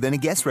up quicker than a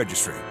guest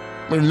registry.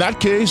 In that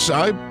case,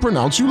 I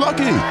pronounce you lucky.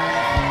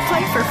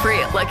 Play for free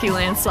at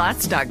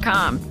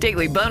LuckyLandSlots.com.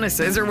 Daily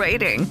bonuses are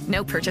waiting.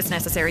 No purchase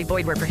necessary.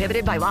 Void where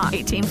prohibited by law.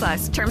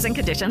 18+. Terms and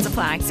conditions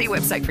apply. See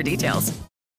website for details.